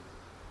ശുശ്രൂഷിച്ചു.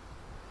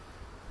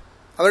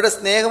 അവരുടെ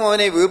സ്നേഹം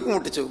അവനെ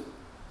വീർപ്പുമുട്ടിച്ചു.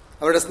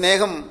 അവരുടെ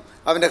സ്നേഹം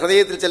അവൻ്റെ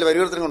ഹൃദയത്തിൽ ചില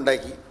പരിവർത്തനങ്ങൾ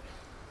ഉണ്ടാക്കി.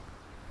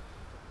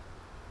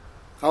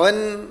 അവൻ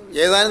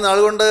ഏതാനും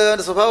നാളുകൊണ്ട്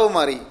അവൻ്റെ സ്വഭാവം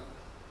മാറി,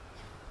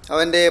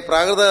 അവൻ്റെ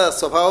പ്രാകൃത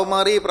സ്വഭാവം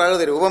മാറി,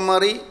 പ്രാകൃത രൂപം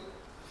മാറി,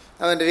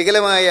 അവൻ്റെ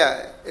വികലമായ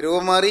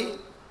രൂപം മാറി,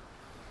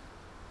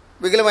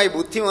 വികലമായ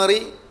ബുദ്ധി മാറി,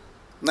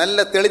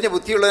 നല്ല തെളിഞ്ഞ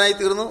ബുദ്ധിയുള്ളവനായി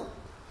തീർന്നു,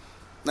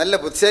 നല്ല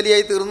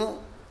ബുദ്ധിശാലിയായി തീർന്നു.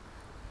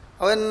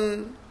 അവൻ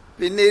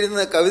പിന്നെ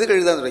ഇരുന്ന് കവിതകൾ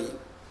എഴുതാൻ തുടങ്ങി.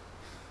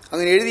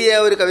 അങ്ങനെ എഴുതിയ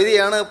ഒരു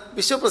കവിതയാണ്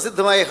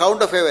വിശ്വപ്രസിദ്ധമായ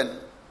hound of heaven.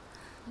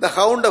 The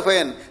hound of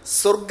heaven,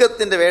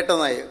 സ്വർഗത്തിൻ്റെ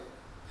വേട്ടനായ.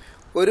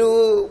 ഒരു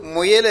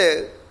മുയല്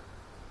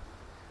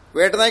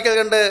വേട്ടനായ്ക്കൾ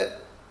കണ്ട്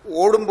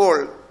ഓടുമ്പോൾ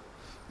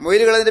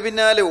മുയലുകൾ അതിൻ്റെ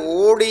പിന്നാലെ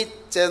ഓടി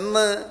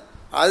ചെന്ന്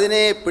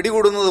അതിനെ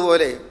പിടികൂടുന്നത്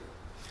പോലെ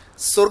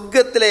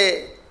സ്വർഗത്തിലെ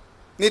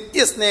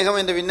നിത്യസ്നേഹം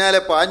എൻ്റെ പിന്നാലെ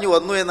പാഞ്ഞു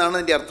വന്നു എന്നാണ്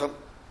അതിൻ്റെ അർത്ഥം.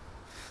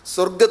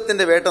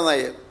 സ്വർഗത്തിൻ്റെ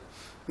വേട്ടനായ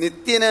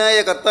നിത്യനായ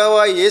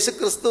കർത്താവായ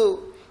യേശുക്രിസ്തു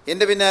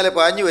എൻ്റെ പിന്നാലെ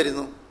പാഞ്ഞു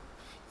വരുന്നു.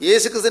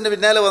 യേശുക്രിസ്തുവിൻ്റെ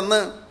പിന്നാലെ വന്ന്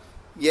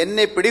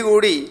എന്നെ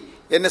പിടികൂടി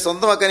എന്നെ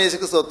സ്വന്തമാക്കാൻ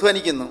യേശുക്രിസ്തു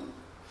അധ്വാനിക്കുന്നു.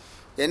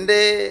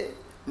 എൻ്റെ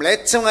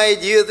മ്ലേച്ഛമായ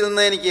ജീവിതത്തിൽ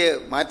നിന്ന് എനിക്ക്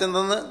മാറ്റം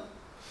തന്ന്,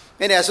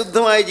 എന്നെ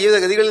അശുദ്ധമായ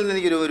ജീവിതഗതികളിൽ നിന്ന്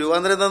എനിക്ക്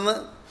രൂപാന്തരം തന്ന്,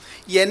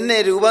 എന്നെ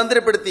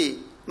രൂപാന്തരപ്പെടുത്തി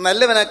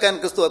നല്ലവനാക്കാൻ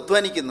ക്രിസ്തു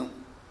അധ്വാനിക്കുന്നു.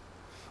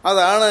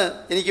 അതാണ്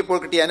എനിക്കിപ്പോൾ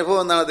കിട്ടിയ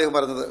അനുഭവം എന്നാണ് അദ്ദേഹം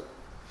പറഞ്ഞത്.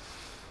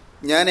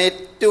 ഞാൻ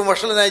ഏറ്റവും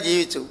വഷളനായി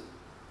ജീവിച്ചു,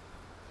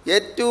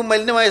 ഏറ്റവും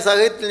മലിനമായ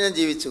സാഹചര്യത്തിൽ ഞാൻ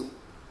ജീവിച്ചു,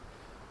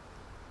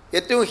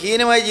 ഏറ്റവും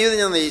ഹീനമായ ജീവിതം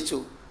ഞാൻ നയിച്ചു,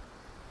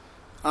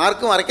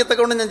 ആർക്കും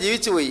അറയ്ക്കത്തക്കവണ്ണം ഞാൻ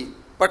ജീവിച്ചു പോയി.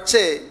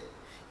 പക്ഷേ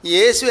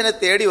യേശു എന്നെ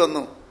തേടി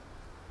വന്നു.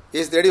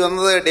 യേശു തേടി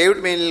വന്നത്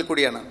ഡേവിഡ് മെയിനിൽ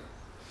കൂടിയാണ്.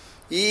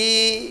 ഈ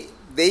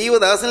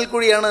ദൈവദാസനിൽ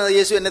കൂടിയാണ്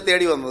യേശു എന്നെ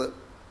തേടി വന്നത്.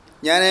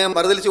 ഞാൻ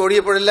മറുതലിച്ച്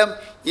ഓടിയപ്പോഴെല്ലാം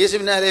യേശു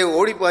പിന്നാലെ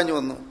ഓടിപ്പാഞ്ഞു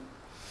വന്നു.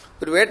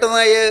 ഒരു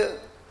വേട്ടനായ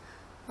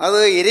അത്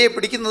ഇരയെ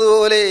പിടിക്കുന്നത്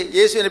പോലെ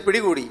യേശു എന്നെ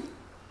പിടികൂടി.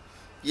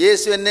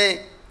 യേശു എന്നെ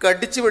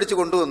കടിച്ചു പിടിച്ച്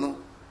കൊണ്ടുവന്നു.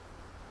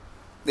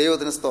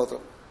 ദൈവത്തിന്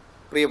സ്തോത്രം.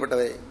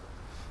 പ്രിയപ്പെട്ടവരെ,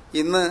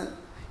 ഇന്ന്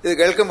ഇത്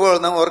കേൾക്കുമ്പോൾ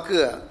നാം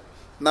ഓർക്കുക,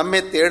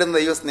 നമ്മെ തേടുന്ന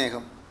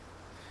ദൈവസ്നേഹം,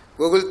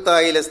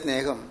 ഗോകുൽത്തായിലെ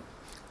സ്നേഹം,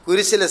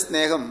 കുരിശിലെ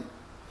സ്നേഹം,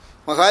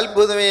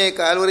 മഹാത്ഭുതമേ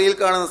കാൽവറിയിൽ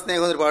കാണുന്ന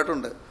സ്നേഹം എന്നൊരു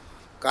പാട്ടുണ്ട്.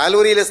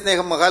 കാൽവറിയിലെ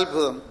സ്നേഹം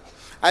മഹാത്ഭുതം,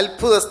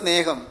 അത്ഭുത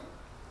സ്നേഹം.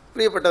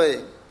 പ്രിയപ്പെട്ടവരെ,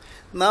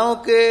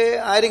 നമുക്ക്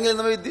ആരെങ്കിലും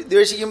നമ്മൾ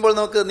ദ്വേഷിക്കുമ്പോൾ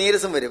നമുക്ക്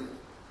നീരസം വരും,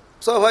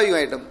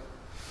 സ്വാഭാവികമായിട്ടും.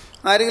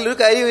 ആരെങ്കിലും ഒരു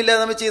കാര്യമില്ല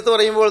നമ്മൾ ചീത്ത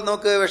പറയുമ്പോൾ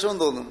നമുക്ക് വിഷമം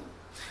തോന്നും.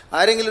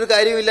 ആരെങ്കിലും ഒരു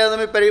കാര്യമില്ലാതെ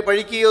നമ്മെ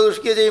പഴിക്കുകയോ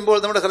ദുഷിക്കുകയോ ചെയ്യുമ്പോൾ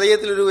നമ്മുടെ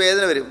ഹൃദയത്തിലൊരു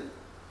വേദന വരും.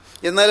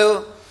 എന്നാലോ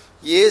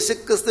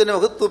യേശുക്രിസ്തുവിനെ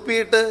മുഖത്ത്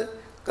തുപ്പിയിട്ട്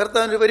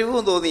കർത്താവിനൊരു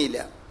പരിഭവം തോന്നിയില്ല.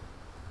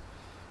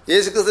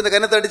 യേശുക്രിസ്തുവിൻ്റെ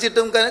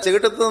കനത്തടിച്ചിട്ടും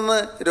ചെകിട്ടത്തു നിന്ന്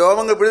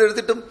രോമങ്ങൾ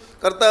പിഴുതെടുത്തിട്ടും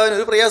കർത്താവിന്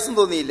ഒരു പ്രയാസം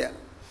തോന്നിയില്ല,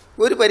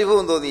 ഒരു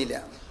പരിഭവം തോന്നിയില്ല.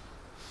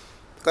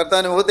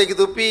 കർത്താവിന് മുഖത്തേക്ക്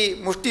തുപ്പി,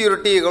 മുഷ്ടി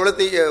ഉരുട്ടി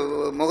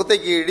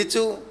മുഖത്തേക്ക്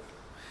ഇടിച്ചു,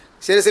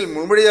 ശിരസിൽ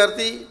മുൾമുടി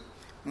ചാർത്തി,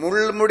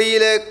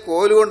 മുൾമുടിയിലെ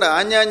കോലുകൊണ്ട്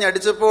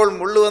ആഞ്ഞാഞ്ഞടിച്ചപ്പോൾ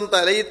മുള്ളു വന്ന്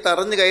തലയിൽ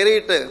തറഞ്ഞ്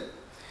കയറിയിട്ട്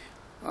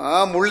ആ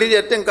മുള്ളിൻ്റെ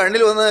അറ്റം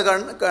കണ്ണിൽ വന്ന്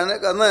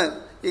കന്ന്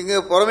ഇങ്ങ്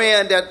പുറമേ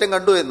അതിൻ്റെ അറ്റം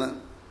കണ്ടു എന്ന്.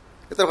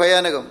 എത്ര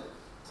ഭയാനകം!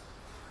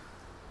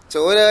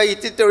 ചോര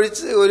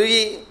ഇറ്റിട്ടൊഴിച്ച്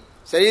ഒഴുകി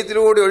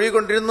ശരീരത്തിലൂടെ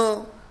ഒഴുകിക്കൊണ്ടിരുന്നു.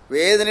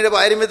 വേദനയുടെ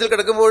പാരമ്യത്തിൽ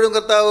കിടക്കുമ്പോഴും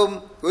കർത്താവും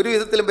ഒരു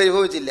വിധത്തിലും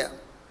പരിഭവിച്ചില്ല.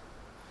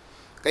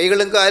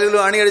 കൈകളും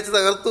കാലുകളും ആണിയടിച്ച്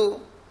തകർത്തു.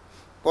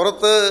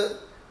 പുറത്ത്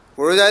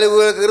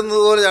പുഴചാലുകൾ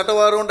കീറുന്നതുപോലെ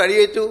ചാട്ടവാറ് കൊണ്ട്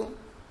അടിയേറ്റു.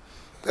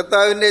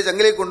 കർത്താവിൻ്റെ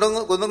ചങ്കിലേക്ക്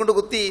കുന്തം കൊണ്ട്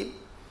കുത്തി.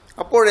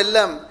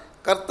 അപ്പോഴെല്ലാം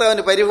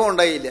കർത്താവിന് പരിഭവം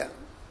ഉണ്ടായില്ല.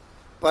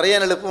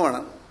 പറയാൻ എളുപ്പമാണ്,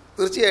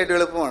 തീർച്ചയായിട്ടും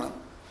എളുപ്പമാണ്.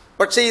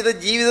 പക്ഷേ ഇത്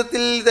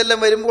ജീവിതത്തിൽ ഇതെല്ലാം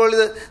വരുമ്പോൾ,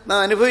 ഇത് നാം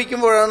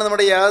അനുഭവിക്കുമ്പോഴാണ്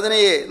നമ്മുടെ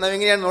യാതനയെ നാം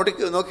എങ്ങനെയാണ്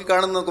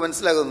നോക്കിക്കാണുന്നത് നമുക്ക്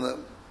മനസ്സിലാകുന്നത്.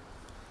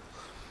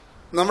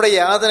 നമ്മുടെ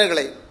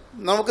യാതനകളെ,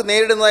 നമുക്ക്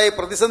നേരിടുന്നതായ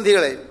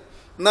പ്രതിസന്ധികളെ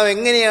നാം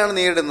എങ്ങനെയാണ്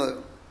നേരിടുന്നത്?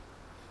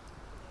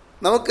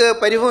 നമുക്ക്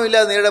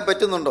പരിഭവമില്ലാതെ നേരിടാൻ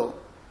പറ്റുന്നുണ്ടോ?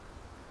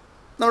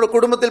 നമ്മുടെ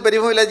കുടുംബത്തിൽ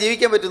പരിഭവമില്ലാതെ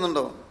ജീവിക്കാൻ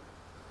പറ്റുന്നുണ്ടോ?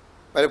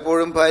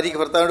 പലപ്പോഴും ഭാര്യയ്ക്ക്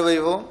ഭർത്താവിനോട്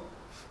പരിഭവം,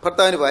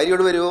 ഭർത്താവിന്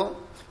ഭാര്യയോട് പരിഭവം,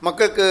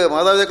 മക്കൾക്ക്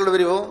മാതാപിതാക്കളോട്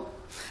പരിഭവം,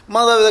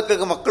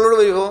 മാതാപിതാക്കൾക്ക് മക്കളോട്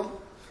പരിഭവം,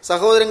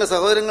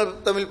 സഹോദരങ്ങൾ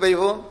തമ്മിൽ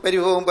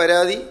പരിഭവം,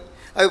 പരാതി,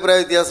 അഭിപ്രായ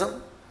വ്യത്യാസം.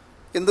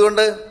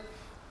 എന്തുകൊണ്ട്?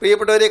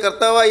 പ്രിയപ്പെട്ടവരെ,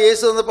 കർത്താവായ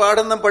യേശു എന്ന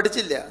പാഠം നാം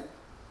പഠിച്ചില്ല.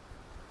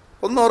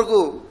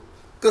 ഒന്നോർക്കൂ,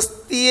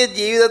 ക്രിസ്തീയ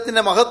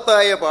ജീവിതത്തിൻ്റെ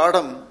മഹത്തായ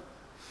പാഠം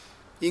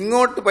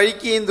ഇങ്ങോട്ട്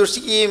പഴിക്കുകയും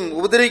ദുഷിക്കുകയും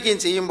ഉപദ്രവിക്കുകയും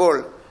ചെയ്യുമ്പോൾ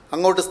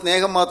അങ്ങോട്ട്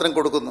സ്നേഹം മാത്രം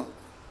കൊടുക്കുന്നു.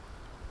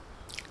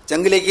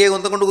 ചങ്കിലേക്ക്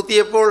കുന്തം കൊണ്ട്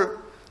കുത്തിയപ്പോൾ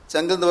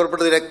ചങ്കിൽ നിന്ന്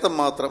പുറപ്പെട്ടത് രക്തം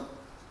മാത്രം,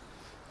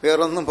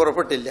 വേറൊന്നും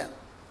പുറപ്പെട്ടില്ല.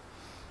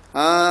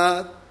 ആ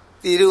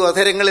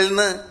അധരങ്ങളിൽ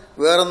നിന്ന്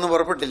വേറൊന്നും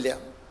പുറപ്പെട്ടില്ല.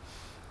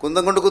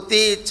 കുന്തം കൊണ്ട്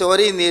കുത്തി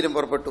ചോരയും നീരും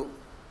പുറപ്പെട്ടു.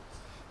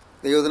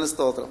 ദൈവത്തിന്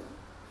സ്തോത്രം.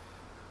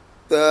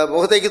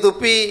 മുഖത്തേക്ക്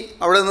തുപ്പി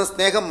അവിടെ നിന്ന്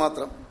സ്നേഹം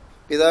മാത്രം.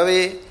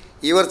 പിതാവേ,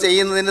 ഇവർ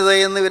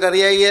ചെയ്യുന്നതിൻ്റെതായെന്ന്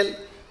ഇവരറിയായാൽ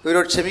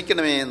ഇവരോട്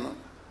ക്ഷമിക്കണമേ എന്ന്.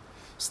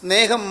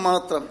 സ്നേഹം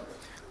മാത്രം.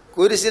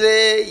 കുരിശിലെ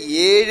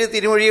 7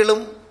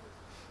 തിരുമൊഴികളും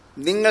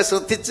നിങ്ങൾ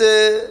ശ്രദ്ധിച്ച്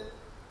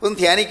ഒന്ന്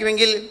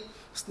ധ്യാനിക്കുമെങ്കിൽ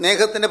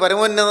സ്നേഹത്തിൻ്റെ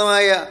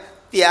പരമോന്നതമായ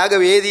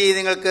ത്യാഗവേദി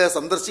നിങ്ങൾക്ക്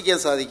സന്ദർശിക്കാൻ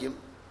സാധിക്കും.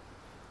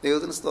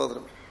 ദൈവത്തിന്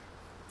സ്തോത്രം.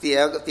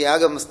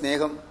 ത്യാഗം,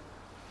 സ്നേഹം.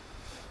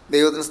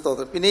 ദൈവത്തിന്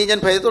സ്തോത്രം. പിന്നെയും ഞാൻ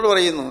ഭയത്തോട്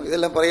പറയുന്നു,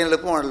 ഇതെല്ലാം പറയാൻ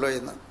എളുപ്പമാണല്ലോ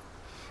എന്ന്.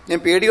 ഞാൻ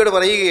പേടിയോടെ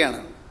പറയുകയാണ്.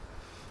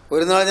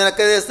 ഒരു നാൾ ഞാൻ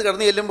അക്കദേശത്ത്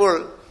കടന്നു ചെല്ലുമ്പോൾ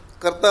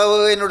കർത്താവ്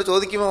എന്നോട്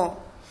ചോദിക്കുമോ,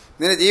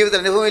 നിന്റെ ജീവിതത്തിൽ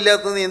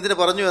അനുഭവമില്ലാത്തത് നീ എന്തിനു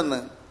പറഞ്ഞു എന്ന്?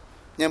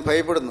 ഞാൻ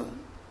ഭയപ്പെടുന്നു.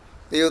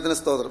 ദൈവത്തിന്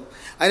സ്തോത്രം.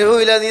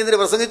 അനുഭവമില്ലാതെ നീ എന്തിനു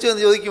പ്രസംഗിച്ചു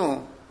എന്ന് ചോദിക്കുമോ?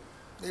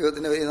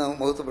 ദൈവത്തിൻ്റെ വലിയ നാമം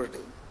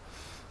മഹത്വപ്പെടട്ടെ.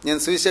 ഞാൻ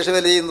സുവിശേഷ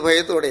വില ചെയ്യുന്ന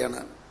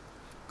ഭയത്തോടെയാണ്.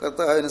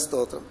 കർത്താവിന്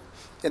സ്തോത്രം.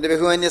 എൻ്റെ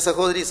ബഹുമാന്യ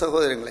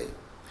സഹോദരങ്ങളെ,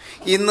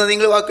 ഇന്ന്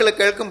നിങ്ങൾ വാക്കുകൾ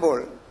കേൾക്കുമ്പോൾ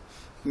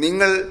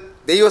നിങ്ങൾ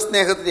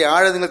ദൈവസ്നേഹത്തിൻ്റെ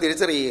ആഴം നിങ്ങൾ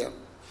തിരിച്ചറിയുക.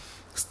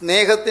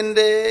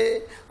 സ്നേഹത്തിൻ്റെ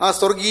ആ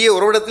സ്വർഗീയ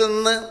ഉറവിടത്തിൽ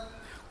നിന്ന്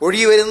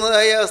ഒഴുകി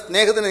വരുന്നതായ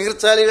സ്നേഹത്തിൻ്റെ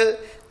നീർച്ചാലുകൾ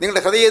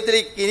നിങ്ങളുടെ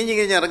ഹൃദയത്തിലേക്ക്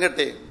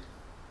കിനിഞ്ഞിറങ്ങട്ടെ.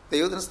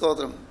 ദൈവത്തിന്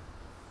സ്തോത്രം.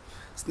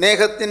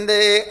 സ്നേഹത്തിൻ്റെ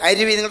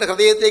അരുവി നിങ്ങളുടെ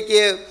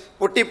ഹൃദയത്തിലേക്ക്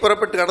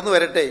പൊട്ടിപ്പുറപ്പെട്ട് കടന്നു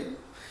വരട്ടെ.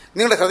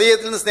 നിങ്ങളുടെ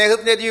ഹൃദയത്തിൽ നിന്ന്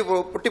സ്നേഹത്തിൻ്റെ അരുവി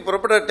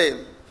പൊട്ടിപ്പുറപ്പെടട്ടെ.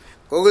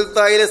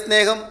 ഗോകുൽത്തായിലെ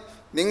സ്നേഹം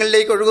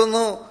നിങ്ങളിലേക്ക്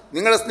ഒഴുകുന്നു.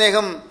 നിങ്ങളുടെ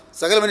സ്നേഹം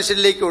സകല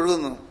മനുഷ്യരിലേക്ക്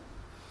ഒഴുകുന്നു.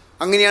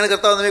 അങ്ങനെയാണ്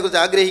കർത്താവ് നമ്മെക്കുറിച്ച്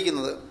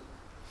ആഗ്രഹിക്കുന്നത്.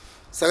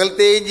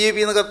 സകലത്തെയും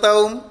ജീവിപ്പിക്കുന്ന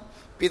കർത്താവും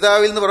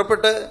പിതാവിൽ നിന്ന്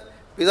പുറപ്പെട്ട്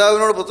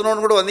പിതാവിനോട്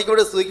പുത്രനോടും കൂടെ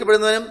വന്ദിക്കപ്പെട്ട്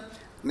സ്തുതിക്കപ്പെടുന്നവനും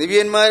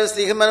നിബിയന്മാരും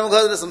സ്ലീഹന്മാരും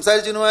മുഖാന്തരം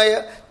സംസാരിച്ചവനുമായ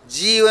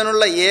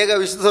ജീവനുള്ള ഏക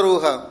വിശുദ്ധ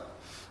റൂഹ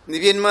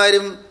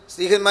നിബിയന്മാരും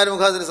സ്ലീഹന്മാരും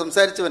മുഖാന്തരം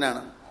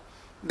സംസാരിച്ചവനാണ്.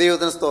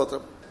 ദൈവത്തിന്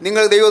സ്തോത്രം.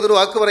 നിങ്ങൾ ദൈവത്തോട്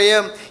വാക്ക്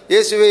പറയാം,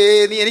 യേശുവേ,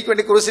 നീ എനിക്ക്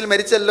വേണ്ടി കുരിശിൽ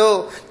മരിച്ചല്ലോ,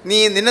 നീ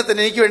നിന്നെ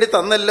തന്നെ എനിക്ക് വേണ്ടി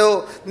തന്നല്ലോ,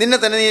 നിന്നെ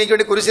തന്നെ നീ എനിക്ക്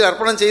വേണ്ടി കുരിശിൽ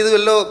അർപ്പണം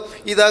ചെയ്തുവല്ലോ.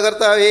 ഇതാ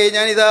കർത്താവേ,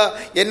 ഞാനിതാ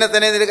എന്നെ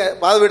തന്നെ നിന്റെ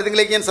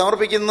പാദപീഠത്തിലേക്ക് ഞാൻ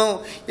സമർപ്പിക്കുന്നു.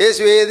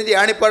 യേശുവേ, നിന്റെ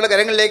ആണിപ്പാടുള്ള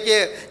കരങ്ങളിലേക്ക്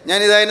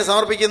ഞാനിതാ എന്നെ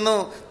സമർപ്പിക്കുന്നു.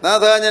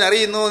 നാഥ, ഞാൻ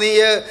അറിയുന്നു നീ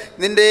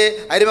നിന്റെ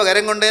അരുമ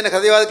കരം കൊണ്ട് എൻ്റെ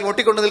ഹൃദയവാതിൽ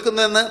മുട്ടിക്കൊണ്ട്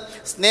നിൽക്കുന്നുവെന്ന്.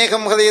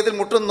 സ്നേഹം ഹൃദയത്തിൽ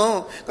മുട്ടുന്നു.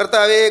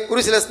 കർത്താവേ,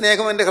 കുരിശിലെ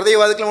സ്നേഹം എൻ്റെ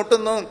ഹൃദയവാതിൽ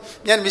മുട്ടുന്നു.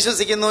 ഞാൻ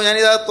വിശ്വസിക്കുന്നു.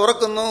 ഞാനിതാ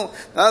തുറക്കുന്നു.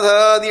 നാഥ,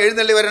 നീ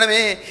എഴുന്നള്ളി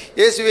വരണമേ.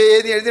 യേശുവേ,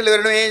 നീ എഴുന്നള്ളി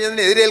വരണമേ. ഞാൻ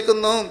നിന്നെ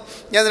എതിരേൽക്കുന്നു.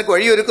 ഞാൻ നിനക്ക്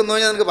വഴിയൊരുക്കുന്നു.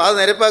 ഞാൻ നിനക്ക് പാത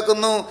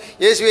നിരപ്പാക്കുന്നു.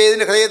 യേശുവേ,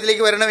 നിന്റെ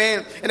ഹൃദയത്തിലേക്ക് വരണമേ.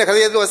 എൻ്റെ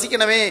ഹൃദയത്തിൽ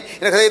വസിക്കണമേ.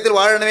 എൻ്റെ ഹൃദയത്തിൽ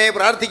വാഴണമേ.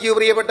 പ്രാർത്ഥിക്കൂ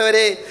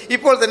പ്രിയപ്പെട്ടവരെ.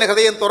 ഇപ്പോൾ തന്നെ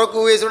ഹൃദയം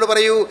തുറക്കൂ. യേശുവോട്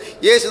പറയൂ,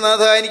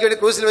 യേശുനാഥ, എനിക്ക് വേണ്ടി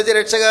ക്രൂസിൽ വെച്ച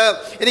രക്ഷക,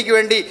 എനിക്ക്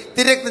വേണ്ടി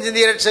തിരക്തം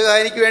ചിന്തിയ രക്ഷക,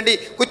 എനിക്ക് വേണ്ടി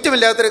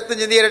കുറ്റമില്ലാത്ത രക്തം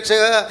ചിന്തിയ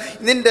രക്ഷക,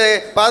 നിന്റെ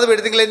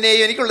പാദപീഠത്തിൽ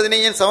എന്നെയും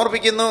എനിക്കുള്ളതിനെയും ഞാൻ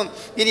സമർപ്പിക്കുന്നു.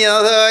 ഇനി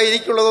നാഥ,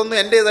 എനിക്കുള്ളതൊന്നും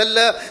എൻ്റേതല്ല,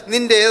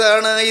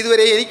 നിൻ്റേതാണ്.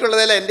 ഇതുവരെ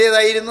എനിക്കുള്ളതല്ല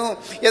എൻ്റേതായിരുന്നു.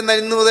 എന്നാൽ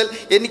ഇന്നു മുതൽ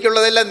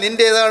എനിക്കുള്ളതെല്ലാം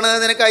നിൻ്റേതാണ്.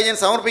 നിനക്കായി ഞാൻ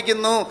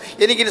സമർപ്പിക്കുന്നു.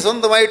 പറയുന്നു, എനിക്കിനി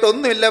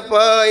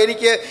സ്വന്തമായിട്ടൊന്നുമില്ലപ്പാ,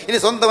 എനിക്ക് ഇനി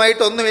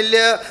സ്വന്തമായിട്ടൊന്നുമില്ല.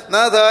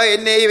 നാഥ,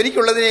 എന്നെയും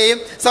എനിക്കുള്ളതിനെയും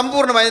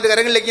സമ്പൂർണ്ണമായി നിന്റെ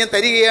കരങ്ങളിലേക്ക് ഞാൻ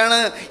തരികയാണ്.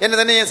 എന്നെ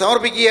തന്നെ ഞാൻ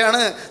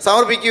സമർപ്പിക്കുകയാണ്.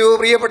 സമർപ്പിക്കൂ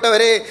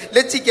പ്രിയപ്പെട്ടവരെ,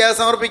 ലജ്ജിക്കാതെ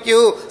സമർപ്പിക്കൂ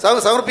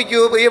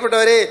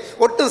പ്രിയപ്പെട്ടവരെ,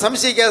 ഒട്ടും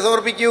സംശയിക്കാതെ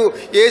സമർപ്പിക്കൂ.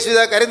 യേശു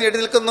ഇതാ കരം നീട്ടി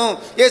നിൽക്കുന്നു.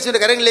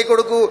 യേശുവിൻ്റെ കരങ്ങളിലേക്ക്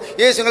കൊടുക്കൂ.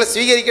 യേശു നിങ്ങളെ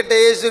സ്വീകരിക്കട്ടെ,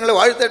 യേശു നിങ്ങളെ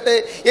വാഴ്ത്തട്ടെ,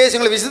 യേശു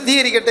നിങ്ങളെ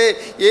വിശുദ്ധീകരിക്കട്ടെ,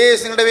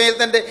 യേശു നിങ്ങളുടെ മേൽ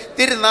തൻ്റെ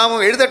തിരുനാമം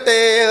എഴുതട്ടെ.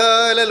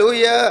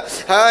 Hallelujah,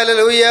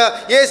 hallelujah.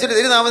 യേശുവിൻ്റെ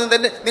തിരുനാമം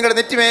തന്നെ നിങ്ങളുടെ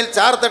നെറ്റിമേൽ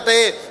ചാർത്തട്ടെ.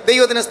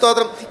 ദൈവത്തിന്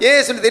സ്തോത്രം.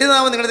 യേശുവിൻ്റെ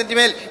തിരുനാമം നിങ്ങളുടെ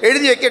നെറ്റിമേൽ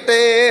എഴുതി വെക്കട്ടെ.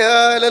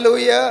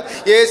 ഹല്ലേലൂയ.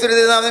 യേശുവിൻ്റെ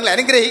തിരുനാമം നിങ്ങളെ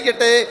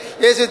അനുഗ്രഹിക്കട്ടെ.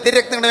 യേശുവിൻ്റെ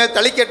തിരുരക്തം നിങ്ങളുടെ മേൽ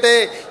തളിക്കട്ടെ.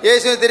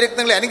 യേശുവിൻ്റെ തിരുരക്തം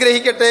നിങ്ങളെ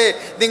അനുഗ്രഹിക്കട്ടെ.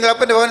 നിങ്ങൾ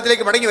അപ്പൻ്റെ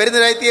ഭവനത്തിലേക്ക് മടങ്ങി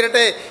വരുന്നതായി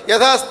തീരട്ടെ.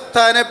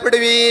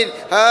 യഥാസ്ഥാനപ്പെടുവീൻ.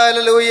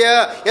 ഹല്ലേലൂയ.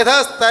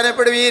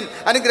 യഥാസ്ഥാനപ്പെടുവീൻ.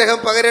 അനുഗ്രഹം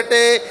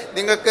പകരട്ടെ.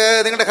 നിങ്ങൾക്ക്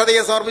നിങ്ങളുടെ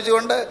ഹൃദയം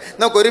സമർപ്പിച്ചുകൊണ്ട്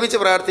നമുക്ക് ഒരുമിച്ച്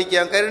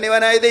പ്രാർത്ഥിക്കാം.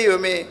 കാരുണ്യവാനായ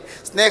ദൈവമേ,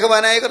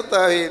 സ്നേഹവാനായ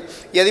കർത്താവേ,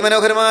 ഈ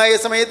അതിമനോഹരമായ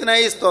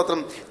സമയത്തിനായി സ്തോത്രം,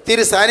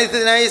 തിരു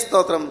സാന്നിധ്യത്തിനായി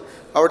സ്തോത്രം,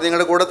 അവിടെ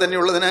നിങ്ങളുടെ കൂടെ തന്നെ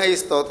ഉള്ളതിനായി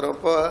സ്തോത്രം.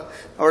 അപ്പോൾ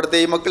അവിടുത്തെ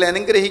ഈ മക്കളെ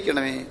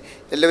അനുഗ്രഹിക്കണമേ,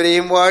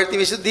 എല്ലാവരെയും വാഴ്ത്തി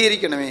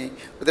വിശുദ്ധീകരിക്കണമേ,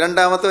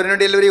 രണ്ടാമത്തവന്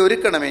വേണ്ടി എല്ലാവരെയും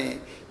ഒരുക്കണമേ.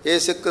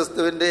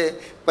 യേശുക്രിസ്തുവിൻ്റെ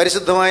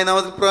പരിശുദ്ധമായ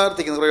നാമത്തിൽ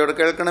പ്രാർത്ഥിക്കുന്നു. കുറയോടെ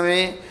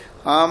കേൾക്കണമേ.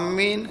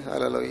 ആമീൻ.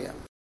 ഹല്ലേലൂയ.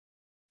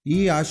 ഈ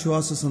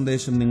ആശ്വാസ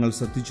സന്ദേശം നിങ്ങൾ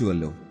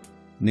ശ്രദ്ധിച്ചുവല്ലോ.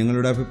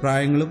 നിങ്ങളുടെ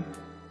അഭിപ്രായങ്ങളും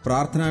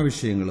പ്രാർത്ഥനാ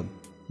വിഷയങ്ങളും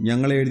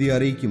ഞങ്ങളെ എഴുതി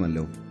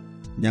അറിയിക്കുമല്ലോ.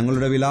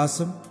 ഞങ്ങളുടെ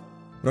വിലാസം: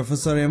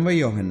 പ്രൊഫസർ M.Y.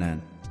 യോഹന്നാൻ,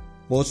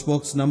 post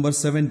box number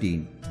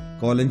 17,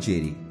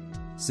 Kolenchery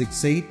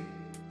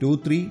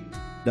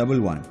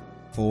 682311.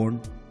 Phone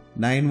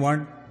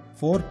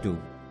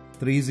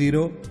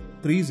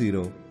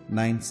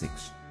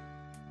 9142303096.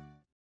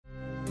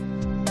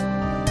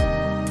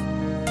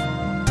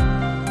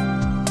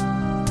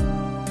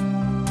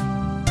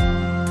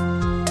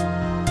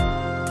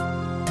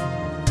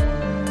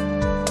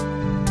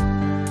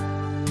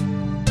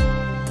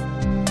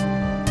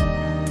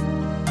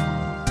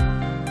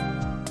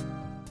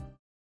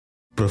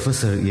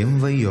 Professor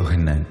M.Y.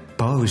 യോഹന്നാൻ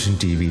പവർവിഷൻ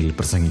TV-യിൽ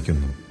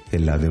പ്രസംഗിക്കുന്നു.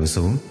 എല്ലാ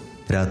ദിവസവും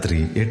രാത്രി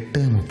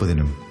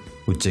 8:30,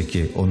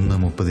 ഉച്ചയ്ക്ക്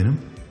 1:30,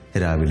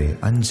 രാവിലെ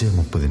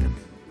 5:30.